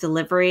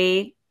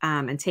delivery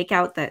and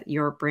takeout that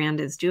your brand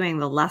is doing,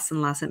 the less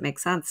and less it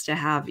makes sense to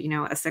have, you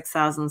know, a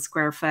 6,000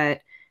 square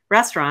foot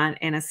restaurant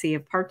in a sea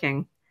of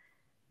parking.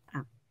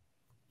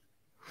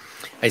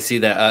 I see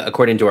that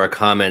according to our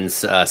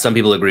comments, some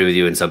people agree with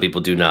you and some people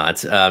do not.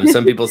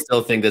 Some people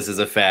still think this is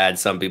a fad.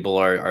 Some people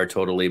are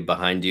totally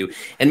behind you.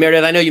 And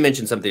Meredith, I know you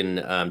mentioned something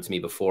to me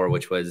before,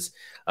 which was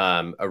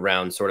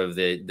around sort of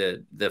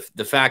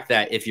the fact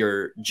that if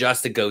you're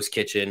just a ghost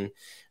kitchen,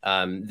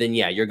 then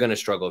yeah, you're going to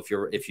struggle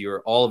if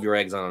you're all of your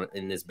eggs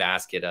in this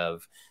basket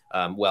of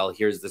well,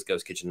 here's this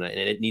ghost kitchen and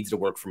it needs to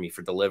work for me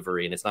for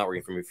delivery and it's not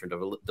working for me for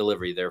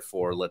delivery.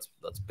 Therefore, let's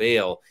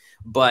bail.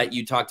 But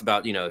you talked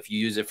about, you know, if you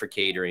use it for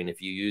catering,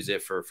 if you use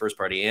it for first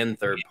party and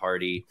third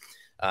party,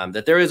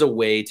 that there is a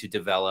way to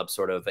develop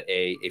sort of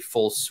a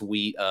full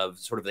suite of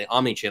sort of the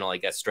omni-channel, I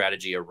guess,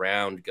 strategy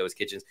around ghost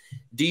kitchens.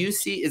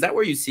 Is that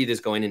where you see this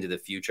going into the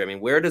future? I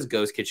mean, where does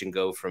ghost kitchen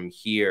go from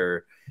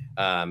here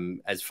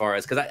as far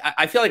as, because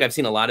I feel like I've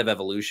seen a lot of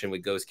evolution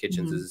with ghost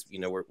kitchens is, you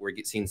know, we're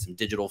seeing some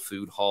digital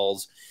food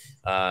halls,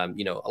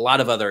 you know, a lot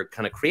of other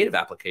kind of creative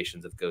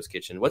applications of ghost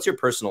kitchen. What's your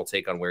personal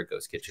take on where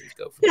ghost kitchens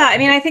go from here? I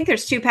mean, I think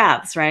there's two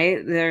paths,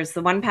 right? There's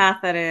the one path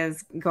that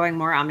is going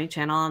more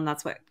omni-channel, and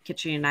that's what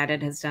Kitchen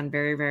United has done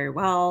very, very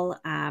well,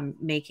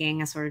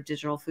 making a sort of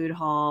digital food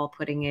hall,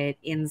 putting it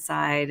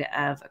inside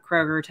of a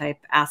Kroger type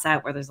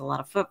asset where there's a lot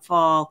of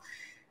footfall,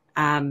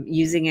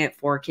 using it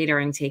for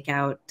catering,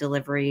 takeout,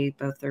 delivery,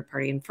 both third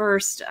party and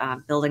first,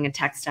 building a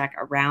tech stack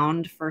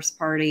around first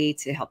party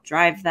to help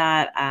drive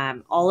that.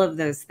 All of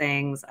those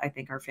things I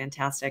think are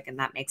fantastic, and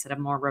that makes it a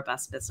more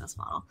robust business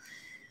model.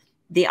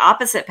 The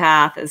opposite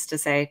path is to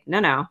say,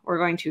 no, we're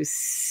going to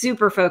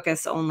super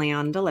focus only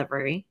on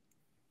delivery,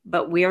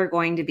 but we are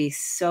going to be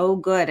so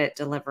good at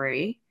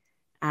delivery,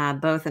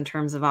 both in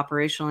terms of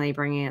operationally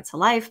bringing it to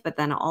life, but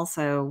then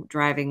also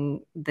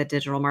driving the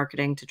digital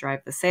marketing to drive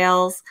the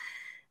sales,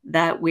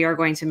 that we are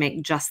going to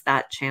make just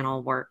that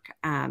channel work.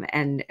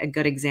 And a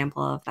good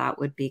example of that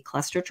would be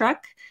Cluster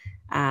Truck.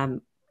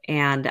 And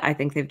I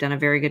think they've done a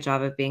very good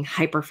job of being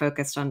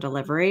hyper-focused on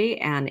delivery,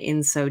 and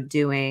in so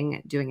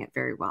doing it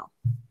very well.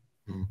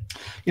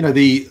 You know,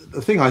 the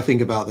thing I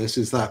think about this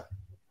is that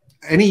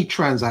any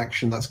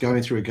transaction that's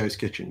going through a ghost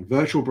kitchen,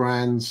 virtual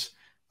brands,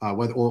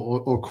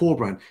 or core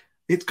brand,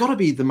 it's got to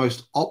be the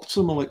most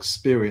optimal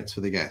experience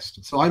for the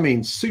guest. So I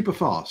mean, super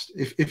fast.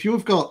 If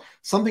you've got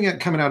something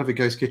coming out of a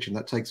ghost kitchen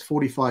that takes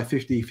 45,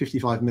 50,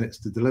 55 minutes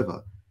to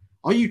deliver,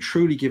 are you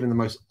truly giving the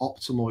most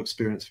optimal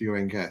experience for your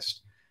end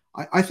guest?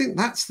 I think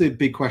that's the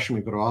big question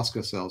we've got to ask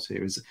ourselves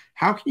here is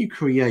how can you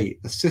create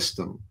a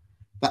system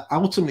that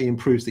ultimately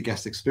improves the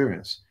guest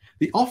experience?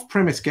 The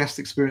off-premise guest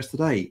experience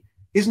today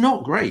is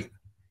not great.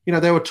 You know,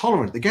 they were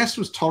tolerant. The guest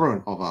was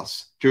tolerant of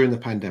us during the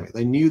pandemic.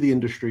 They knew the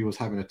industry was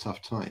having a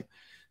tough time.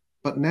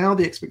 But now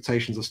the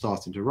expectations are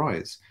starting to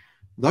rise.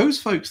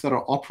 Those folks that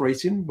are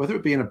operating, whether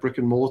it be in a brick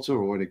and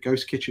mortar or in a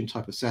ghost kitchen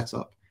type of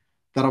setup,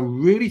 that are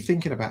really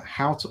thinking about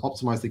how to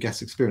optimize the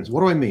guest experience.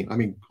 What do I mean? I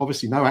mean,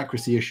 obviously no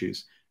accuracy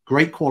issues,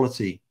 great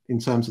quality in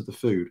terms of the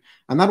food.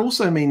 And that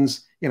also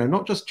means, you know,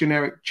 not just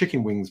generic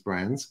chicken wings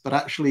brands, but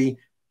actually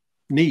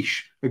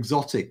niche,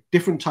 exotic,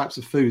 different types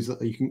of foods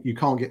that you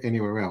can't get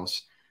anywhere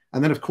else.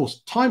 And then, of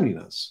course,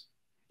 timeliness.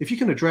 If you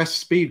can address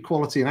speed,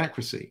 quality, and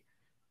accuracy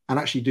and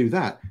actually do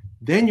that,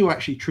 then you're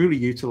actually truly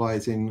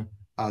utilizing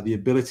the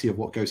ability of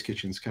what ghost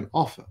kitchens can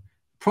offer.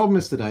 The problem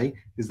is today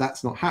is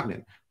that's not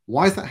happening.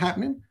 Why is that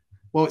happening?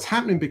 Well, it's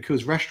happening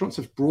because restaurants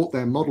have brought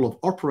their model of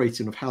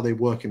operating of how they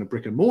work in a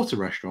brick and mortar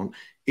restaurant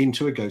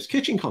into a ghost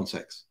kitchen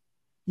context.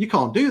 You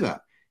can't do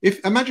that.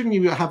 Imagine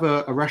you have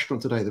a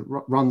restaurant today that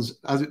runs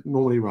as it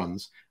normally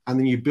runs, and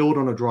then you build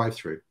on a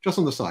drive-through just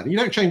on the side, and you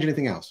don't change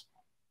anything else.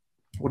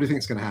 What do you think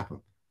is going to happen?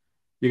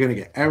 You're going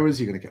to get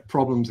errors. You're going to get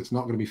problems. It's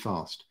not going to be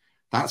fast.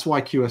 That's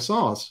why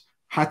QSRs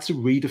had to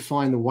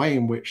redefine the way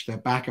in which their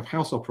back of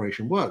house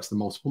operation works, the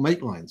multiple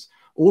make lines.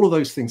 All of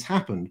those things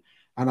happened.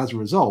 And as a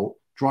result,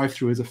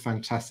 drive-through is a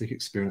fantastic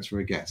experience for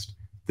a guest.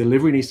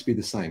 Delivery needs to be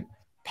the same.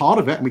 Part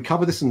of it, and we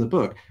cover this in the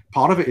book,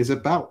 part of it is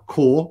about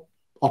core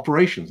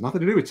operations,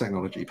 nothing to do with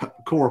technology, but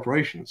core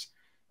operations.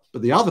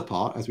 But the other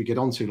part, as we get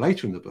onto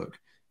later in the book,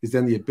 is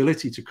then the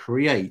ability to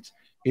create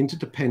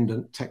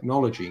interdependent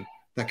technology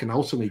that can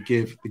ultimately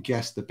give the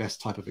guest the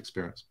best type of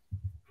experience.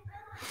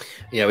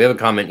 Yeah, we have a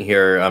comment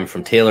here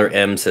from Taylor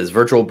M. Says,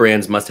 virtual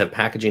brands must have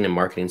packaging and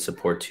marketing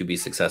support to be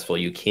successful.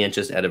 You can't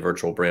just add a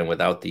virtual brand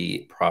without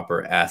the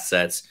proper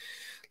assets.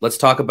 Let's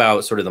talk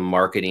about sort of the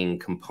marketing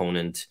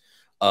component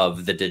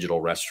of the digital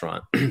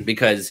restaurant,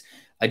 because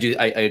I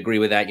agree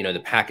with that. You know,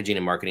 the packaging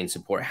and marketing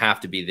support have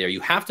to be there.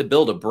 You have to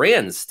build a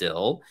brand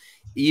still,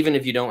 even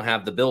if you don't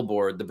have the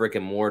billboard, the brick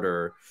and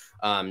mortar.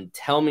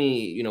 Tell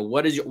me, you know,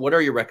 what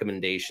are your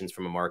recommendations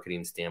from a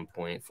marketing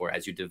standpoint for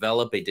as you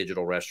develop a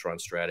digital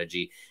restaurant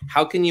strategy?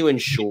 How can you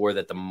ensure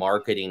that the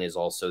marketing is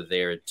also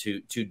there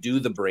to do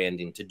the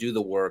branding, to do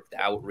the work,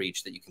 the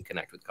outreach that you can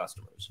connect with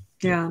customers?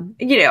 Yeah,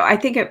 you know, I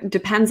think it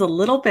depends a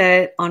little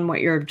bit on what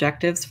your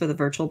objectives for the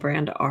virtual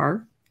brand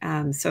are.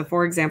 So,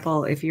 for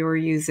example, if you're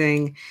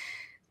using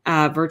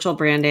virtual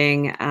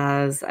branding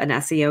as an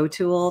SEO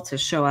tool to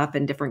show up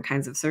in different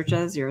kinds of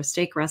searches. You're a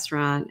steak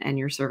restaurant and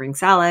you're serving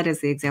salad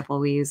is the example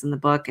we use in the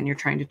book, and you're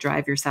trying to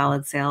drive your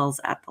salad sales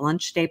at the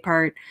lunch day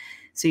part.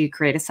 So you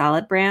create a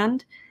salad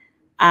brand.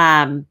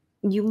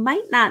 You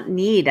might not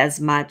need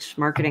as much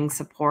marketing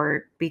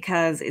support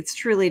because it's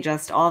truly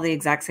just all the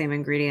exact same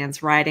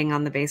ingredients riding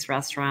on the base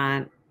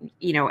restaurant.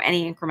 You know,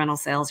 any incremental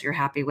sales you're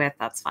happy with,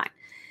 that's fine.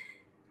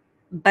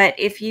 But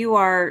if you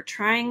are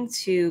trying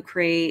to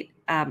create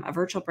a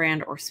virtual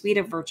brand or suite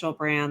of virtual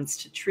brands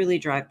to truly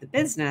drive the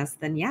business,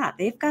 then yeah,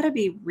 they've got to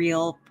be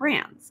real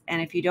brands.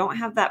 And if you don't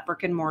have that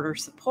brick and mortar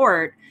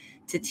support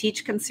to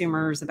teach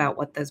consumers about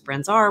what those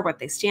brands are, what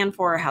they stand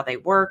for, how they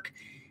work,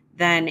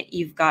 then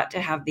you've got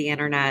to have the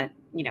internet,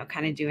 you know,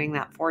 kind of doing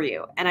that for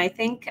you. And I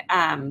think,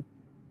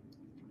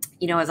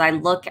 you know, as I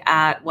look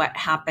at what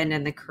happened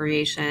in the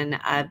creation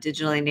of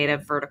digitally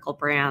native vertical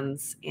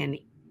brands in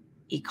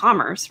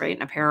e-commerce, right,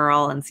 in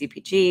apparel and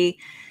CPG,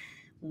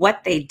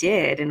 what they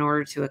did in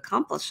order to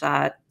accomplish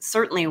that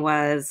certainly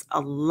was a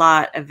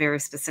lot of very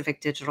specific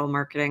digital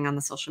marketing on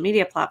the social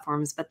media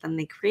platforms, but then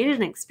they created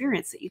an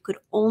experience that you could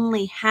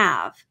only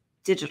have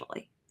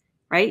digitally,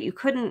 right? You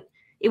couldn't,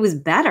 it was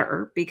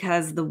better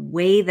because the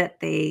way that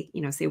they,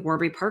 you know, say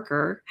Warby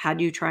Parker had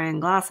you try on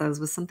glasses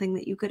was something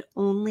that you could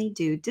only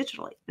do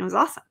digitally. It was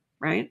awesome,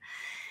 right?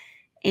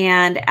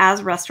 And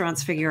as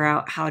restaurants figure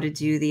out how to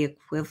do the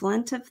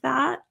equivalent of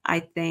that, I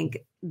think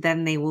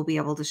then they will be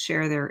able to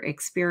share their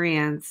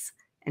experience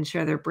and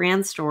share their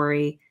brand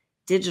story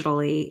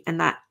digitally. And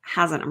that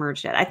hasn't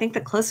emerged yet. I think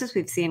the closest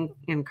we've seen,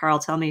 and Carl,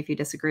 tell me if you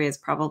disagree, is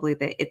probably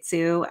the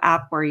Itsu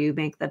app where you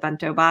make the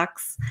bento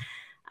box,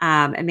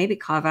 and maybe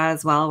Kava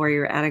as well, where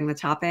you're adding the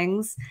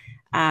toppings,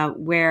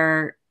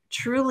 where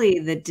truly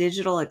the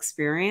digital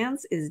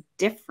experience is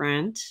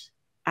different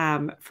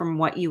from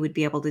what you would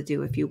be able to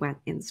do if you went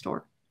in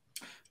store.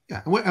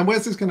 Yeah, and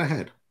where's this going to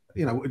head?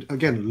 You know,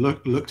 again,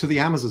 look to the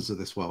Amazons of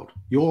this world.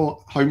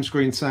 Your home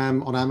screen,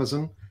 Sam, on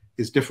Amazon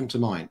is different to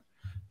mine.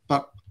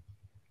 But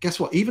guess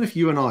what? Even if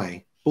you and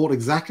I bought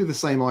exactly the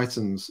same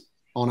items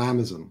on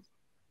Amazon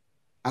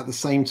at the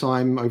same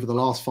time over the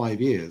last 5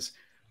 years,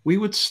 we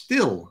would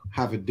still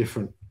have a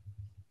different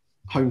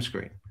home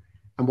screen.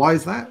 And why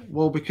is that?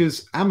 Well,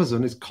 because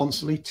Amazon is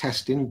constantly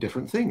testing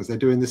different things. They're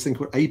doing this thing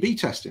called A/B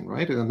testing,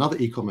 right? And another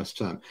e-commerce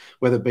term,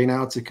 where they've been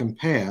able to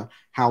compare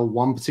how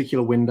one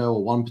particular window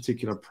or one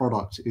particular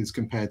product is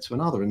compared to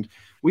another. And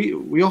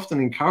we often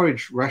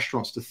encourage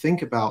restaurants to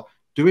think about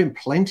doing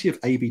plenty of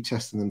A/B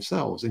testing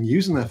themselves and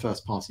using their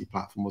first-party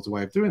platform as a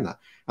way of doing that.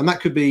 And that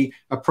could be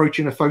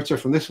approaching a photo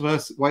from this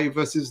way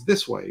versus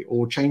this way,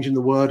 or changing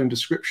the word and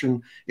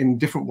description in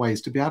different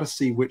ways to be able to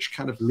see which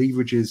kind of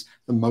leverages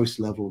the most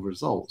level of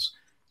results.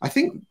 I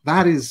think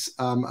that is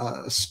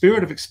a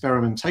spirit of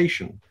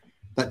experimentation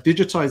that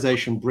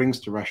digitization brings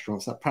to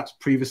restaurants that perhaps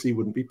previously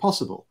wouldn't be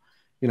possible.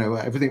 You know,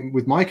 everything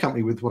with my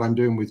company, with what I'm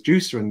doing with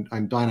Juicer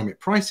and dynamic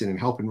pricing and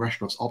helping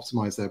restaurants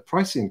optimize their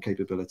pricing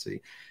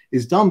capability,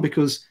 is done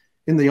because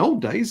in the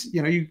old days,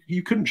 you know,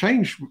 you couldn't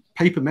change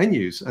paper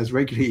menus as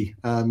regularly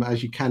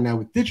as you can now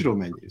with digital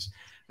menus.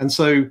 And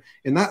so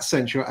in that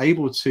sense, you're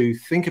able to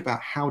think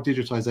about how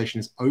digitization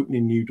is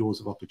opening new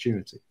doors of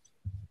opportunity.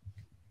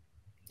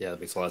 Yeah, that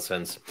makes a lot of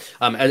sense.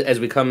 As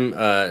we come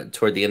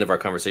toward the end of our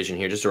conversation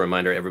here, just a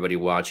reminder, everybody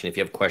watching, if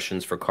you have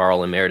questions for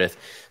Carl and Meredith,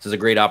 this is a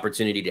great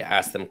opportunity to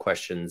ask them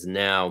questions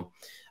now.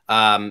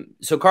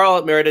 So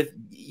Carl, Meredith,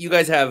 you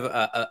guys have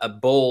a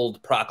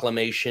bold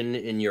proclamation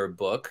in your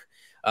book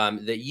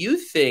that you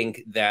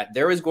think that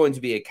there is going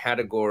to be a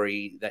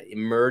category that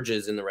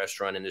emerges in the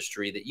restaurant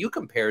industry that you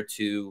compare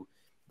to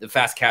the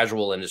fast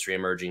casual industry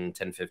emerging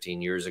 10,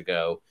 15 years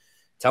ago.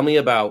 Tell me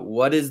about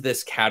what is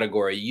this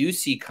category you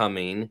see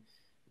coming?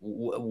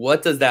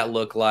 What does that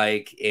look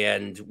like,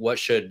 and what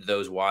should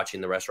those watching,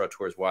 the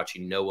restaurateurs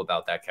watching, know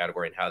about that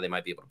category and how they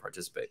might be able to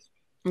participate?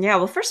 Yeah,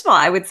 well, first of all,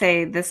 I would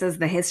say this is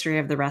the history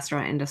of the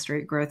restaurant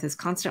industry. Growth is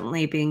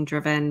constantly being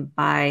driven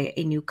by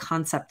a new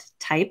concept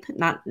type,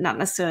 not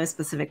necessarily a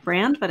specific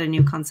brand, but a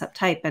new concept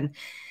type. And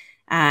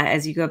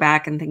as you go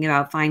back and think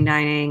about fine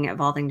dining,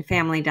 evolving to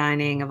family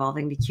dining,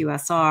 evolving to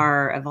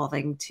QSR,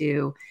 evolving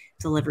to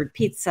delivered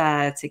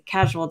pizza, to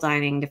casual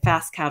dining, to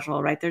fast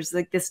casual, right? There's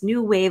like this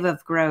new wave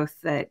of growth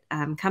that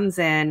comes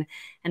in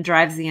and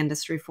drives the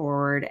industry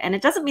forward. And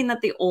it doesn't mean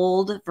that the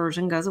old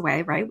version goes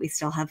away, right? We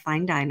still have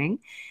fine dining.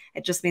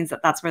 It just means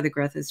that that's where the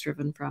growth is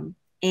driven from.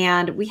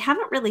 And we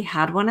haven't really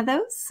had one of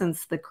those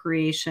since the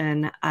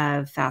creation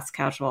of fast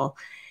casual.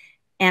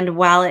 And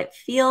while it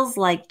feels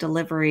like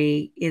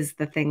delivery is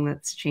the thing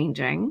that's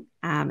changing,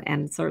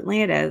 and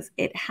certainly it is,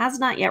 it has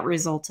not yet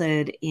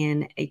resulted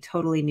in a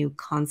totally new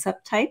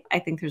concept type. I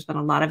think there's been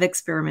a lot of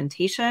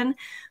experimentation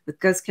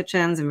with ghost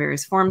kitchens and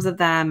various forms of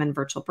them, and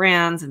virtual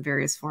brands and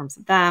various forms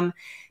of them.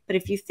 But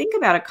if you think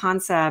about a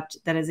concept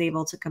that is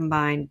able to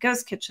combine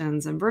ghost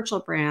kitchens and virtual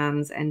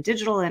brands and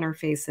digital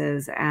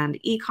interfaces and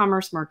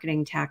e-commerce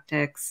marketing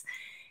tactics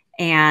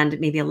and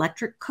maybe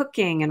electric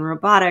cooking and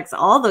robotics,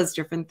 all those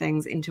different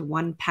things into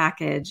one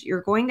package,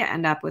 you're going to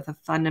end up with a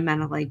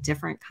fundamentally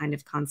different kind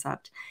of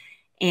concept.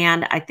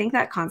 And I think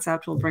that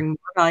concept will bring more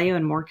value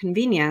and more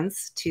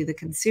convenience to the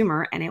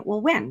consumer, and it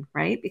will win,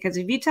 right? Because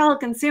if you tell a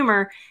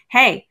consumer,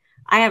 hey,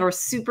 I have a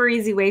super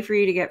easy way for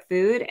you to get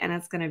food, and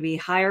it's going to be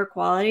higher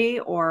quality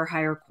or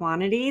higher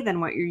quantity than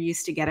what you're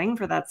used to getting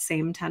for that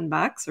same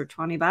 $10 or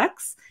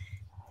 $20,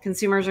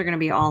 consumers are going to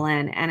be all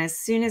in. And as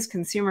soon as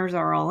consumers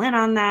are all in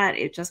on that,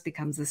 it just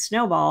becomes a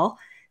snowball,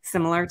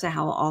 similar to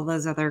how all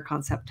those other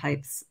concept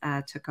types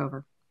took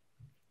over.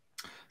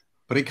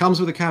 But it comes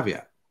with a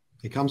caveat.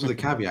 It comes with a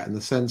caveat in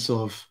the sense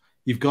of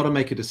you've got to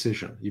make a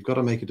decision. You've got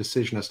to make a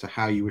decision as to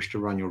how you wish to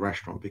run your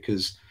restaurant,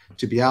 because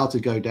to be able to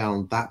go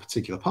down that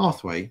particular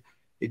pathway,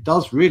 it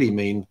does really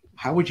mean,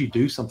 how would you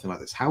do something like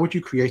this? How would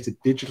you create a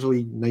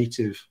digitally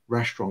native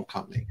restaurant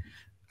company?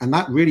 And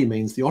that really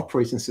means the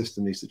operating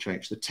system needs to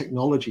change. The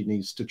technology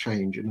needs to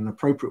change in an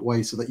appropriate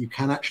way so that you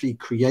can actually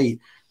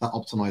create that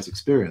optimized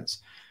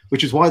experience,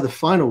 which is why the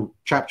final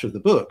chapter of the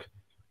book,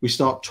 we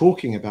start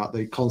talking about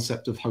the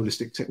concept of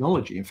holistic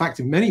technology. In fact,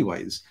 in many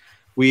ways,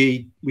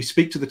 we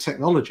speak to the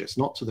technologists,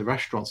 not to the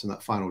restaurants in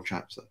that final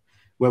chapter,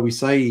 where we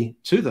say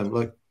to them,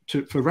 look,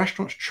 for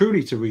restaurants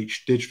truly to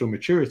reach digital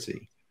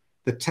maturity,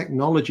 the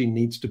technology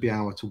needs to be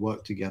able to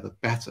work together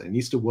better. It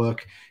needs to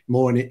work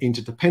more in an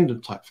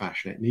interdependent type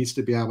fashion. It needs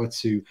to be able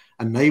to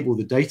enable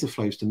the data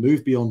flows to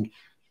move beyond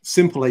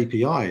simple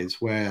APIs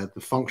where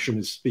the function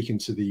is speaking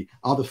to the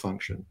other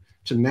function,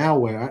 to now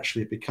where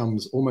actually it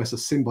becomes almost a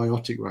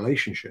symbiotic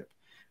relationship.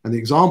 And the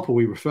example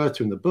we refer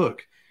to in the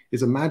book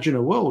is, imagine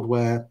a world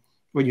where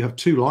when you have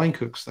two line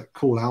cooks that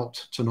call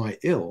out tonight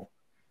ill,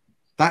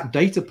 that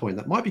data point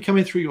that might be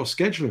coming through your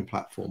scheduling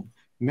platform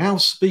now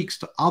speaks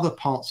to other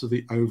parts of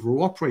the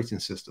overall operating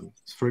system.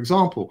 For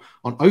example,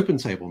 on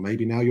OpenTable,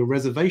 maybe now your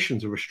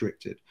reservations are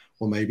restricted,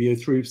 or maybe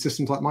through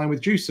systems like mine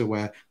with Juicer,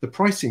 where the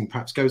pricing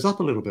perhaps goes up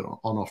a little bit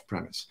on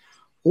off-premise.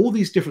 All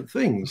these different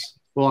things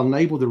will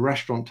enable the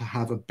restaurant to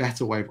have a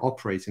better way of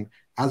operating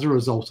as a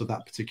result of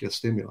that particular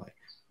stimuli.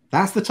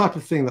 That's the type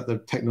of thing that the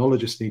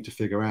technologists need to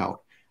figure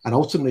out. And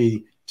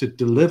ultimately, to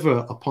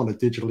deliver upon a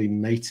digitally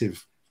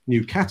native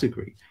new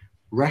category,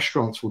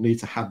 restaurants will need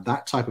to have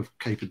that type of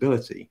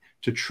capability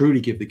to truly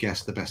give the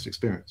guest the best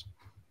experience.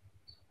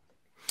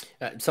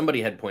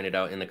 Somebody had pointed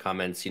out in the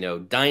comments,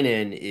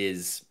 dine-in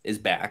is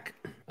back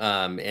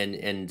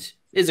and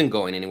isn't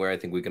going anywhere. I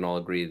think we can all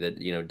agree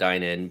that,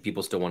 dine-in,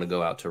 people still want to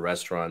go out to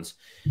restaurants.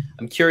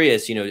 I'm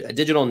curious, a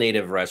digital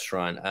native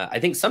restaurant, I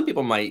think some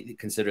people might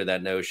consider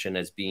that notion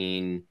as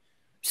being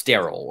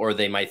sterile, or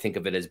they might think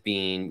of it as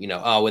being, you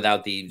know, oh,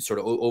 without the sort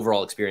of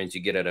overall experience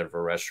you get out of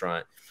a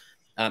restaurant.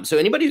 So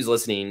anybody who's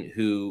listening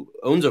who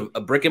owns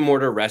a brick and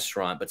mortar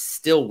restaurant but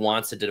still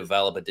wants to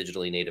develop a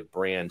digitally native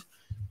brand,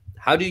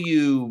 how do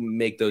you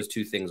make those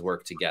two things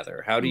work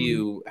together? How do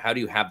you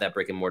have that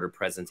brick and mortar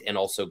presence and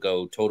also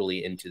go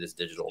totally into this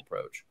digital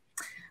approach?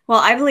 Well,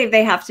 I believe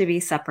they have to be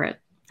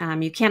separate.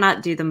 You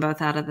cannot do them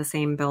both out of the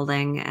same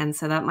building. And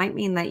so that might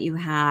mean that you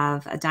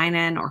have a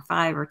dine-in or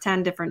 5 or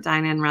 10 different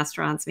dine-in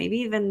restaurants, maybe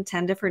even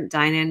 10 different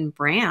dine-in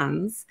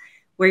brands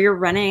where you're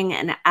running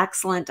an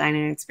excellent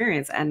dine-in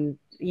experience. And,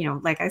 you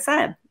know, like I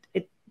said,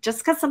 just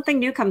because something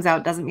new comes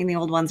out doesn't mean the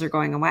old ones are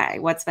going away.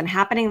 What's been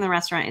happening in the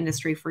restaurant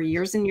industry for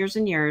years and years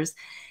and years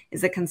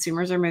is that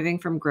consumers are moving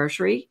from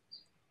grocery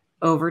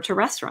over to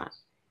restaurant.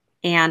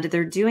 And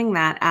they're doing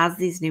that as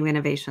these new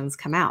innovations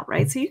come out,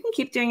 right? So you can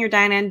keep doing your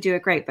dine-in, do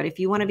it great. But if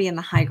you want to be in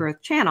the high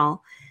growth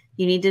channel,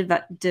 you need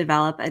to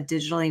develop a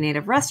digitally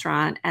native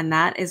restaurant. And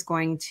that is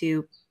going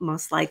to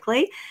most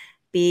likely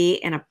be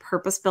in a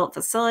purpose-built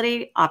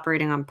facility,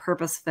 operating on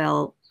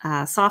purpose-built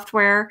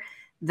software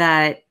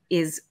that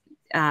is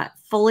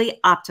fully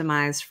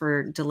optimized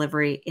for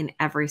delivery in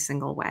every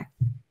single way.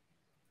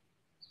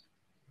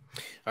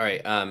 All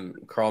right,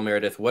 Carl,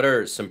 Meredith, what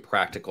are some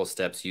practical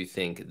steps you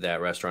think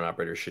that restaurant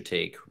operators should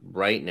take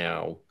right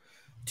now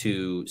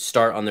to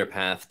start on their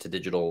path to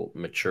digital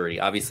maturity?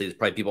 Obviously, there's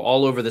probably people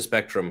all over the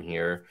spectrum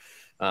here,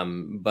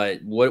 but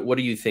what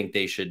do you think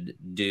they should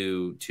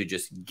do to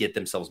just get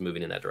themselves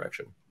moving in that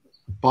direction?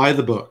 Buy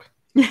the book.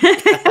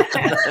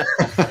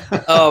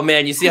 Oh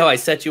man, you see how I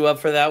set you up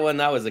for that one?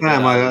 That was a good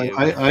idea.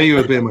 I owe you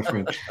a beer, my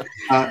friend.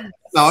 No,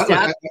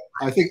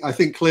 I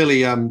think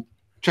clearly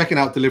checking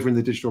out Delivering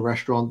the Digital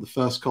Restaurant, the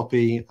first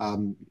copy,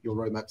 Your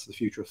Roadmap to the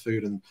Future of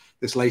Food, and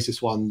this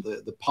latest one,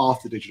 the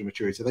Path to Digital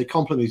Maturity, they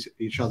complement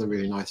each other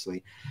really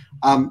nicely.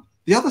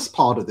 The other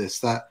part of this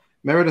that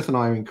Meredith and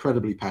I are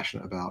incredibly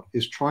passionate about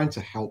is trying to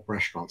help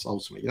restaurants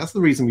ultimately. That's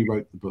the reason we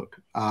wrote the book.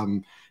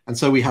 And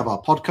so we have our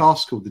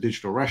podcast called The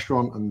Digital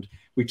Restaurant, and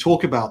we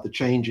talk about the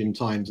change in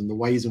times and the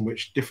ways in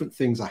which different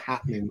things are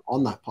happening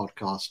on that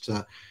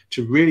podcast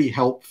to really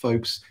help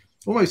folks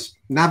almost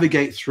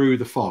navigate through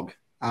the fog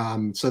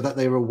so that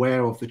they're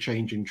aware of the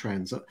changing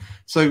trends.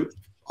 So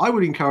I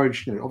would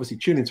encourage, obviously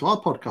tune into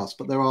our podcast,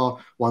 but there are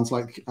ones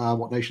like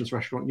What Nations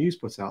Restaurant News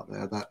puts out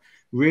there that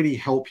really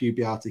help you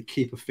be able to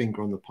keep a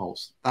finger on the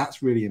pulse.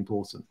 That's really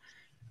important.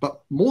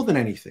 But more than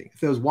anything,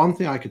 if there was one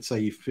thing I could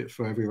say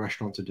for every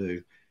restaurant to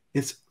do,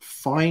 it's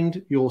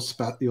find your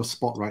spot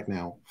right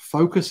now.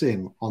 Focus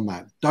in on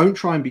that. Don't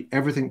try and be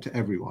everything to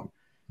everyone,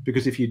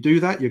 because if you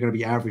do that, you're going to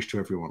be average to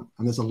everyone.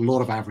 And there's a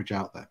lot of average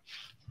out there.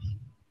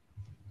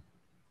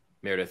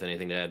 Meredith,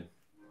 anything to add?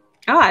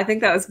 Oh, I think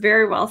that was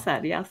very well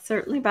said. Yes,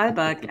 certainly buy the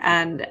book.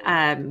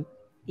 And,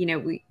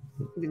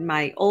 in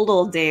my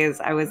old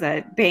days, I was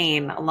at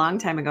Bain a long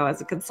time ago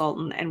as a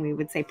consultant, and we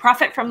would say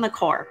profit from the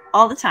core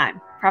all the time.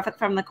 Profit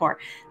from the core.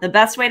 The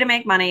best way to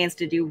make money is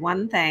to do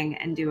one thing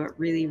and do it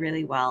really,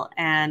 really well.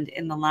 And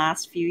in the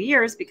last few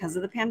years, because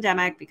of the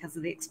pandemic, because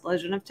of the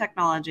explosion of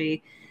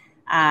technology,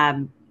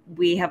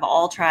 we have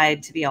all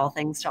tried to be all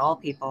things to all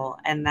people.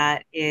 And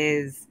that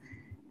is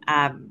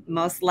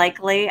most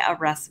likely a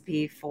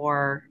recipe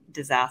for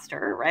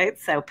disaster, right?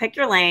 So pick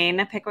your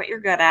lane, pick what you're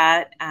good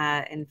at,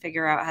 and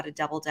figure out how to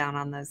double down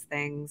on those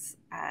things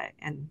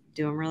and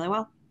do them really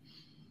well.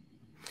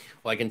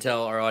 Well, I can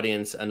tell our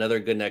audience another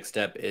good next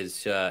step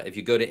is if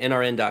you go to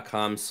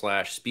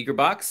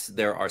nrn.com/speakerbox,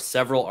 there are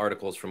several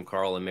articles from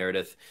Carl and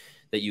Meredith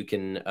that you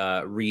can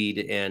read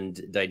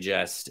and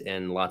digest,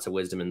 and lots of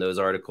wisdom in those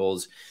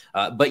articles.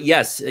 But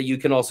yes, you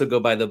can also go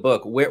buy the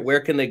book.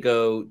 Where can they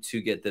go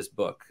to get this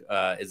book?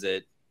 Is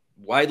it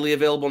widely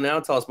available now?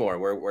 Tell us more.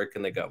 Where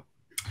can they go?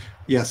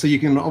 Yeah, so you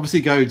can obviously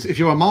go if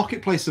you're a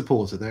marketplace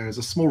supporter, there is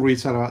a small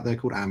retailer out there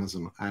called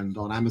Amazon. And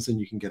on Amazon,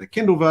 you can get a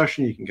Kindle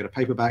version, you can get a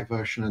paperback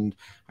version. And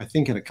I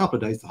think in a couple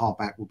of days, the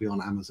hardback will be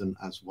on Amazon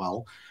as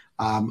well.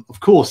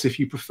 Of course, if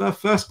you prefer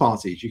first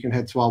parties, you can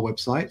head to our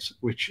website,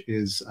 which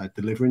is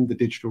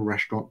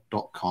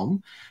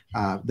deliveringthedigitalrestaurant.com.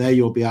 There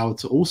you'll be able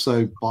to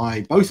also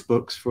buy both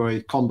books for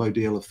a combo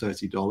deal of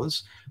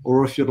 $30.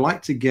 Or if you'd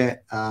like to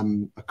get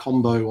a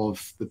combo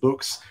of the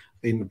books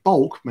in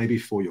bulk, maybe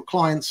for your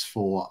clients,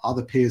 for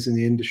other peers in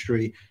the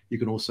industry, you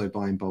can also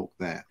buy in bulk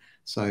there.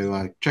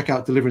 So check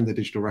out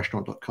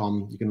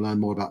deliveringthedigitalrestaurant.com. You can learn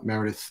more about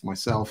Meredith,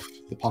 myself,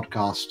 the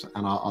podcast,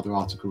 and our other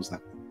articles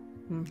there.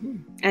 Mm-hmm.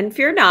 And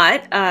fear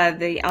not,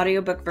 the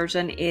audiobook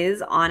version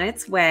is on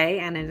its way,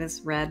 and it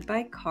is read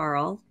by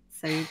Carl.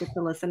 So you get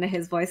to listen to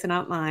his voice and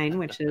not mine,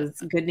 which is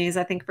good news,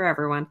 I think, for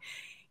everyone.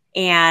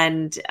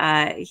 And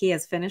he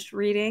has finished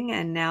reading,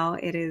 and now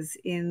it is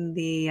in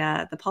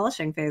the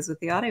polishing phase with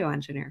the audio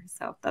engineer.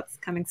 So that's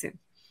coming soon.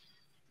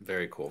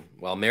 Very cool.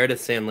 Well,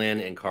 Meredith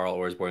Sandland and Carl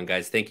Orsborn,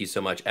 guys, thank you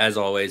so much, as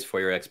always, for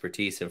your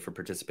expertise and for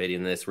participating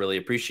in this. Really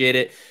appreciate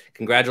it.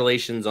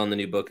 Congratulations on the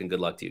new book, and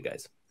good luck to you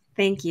guys.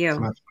 Thank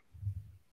you.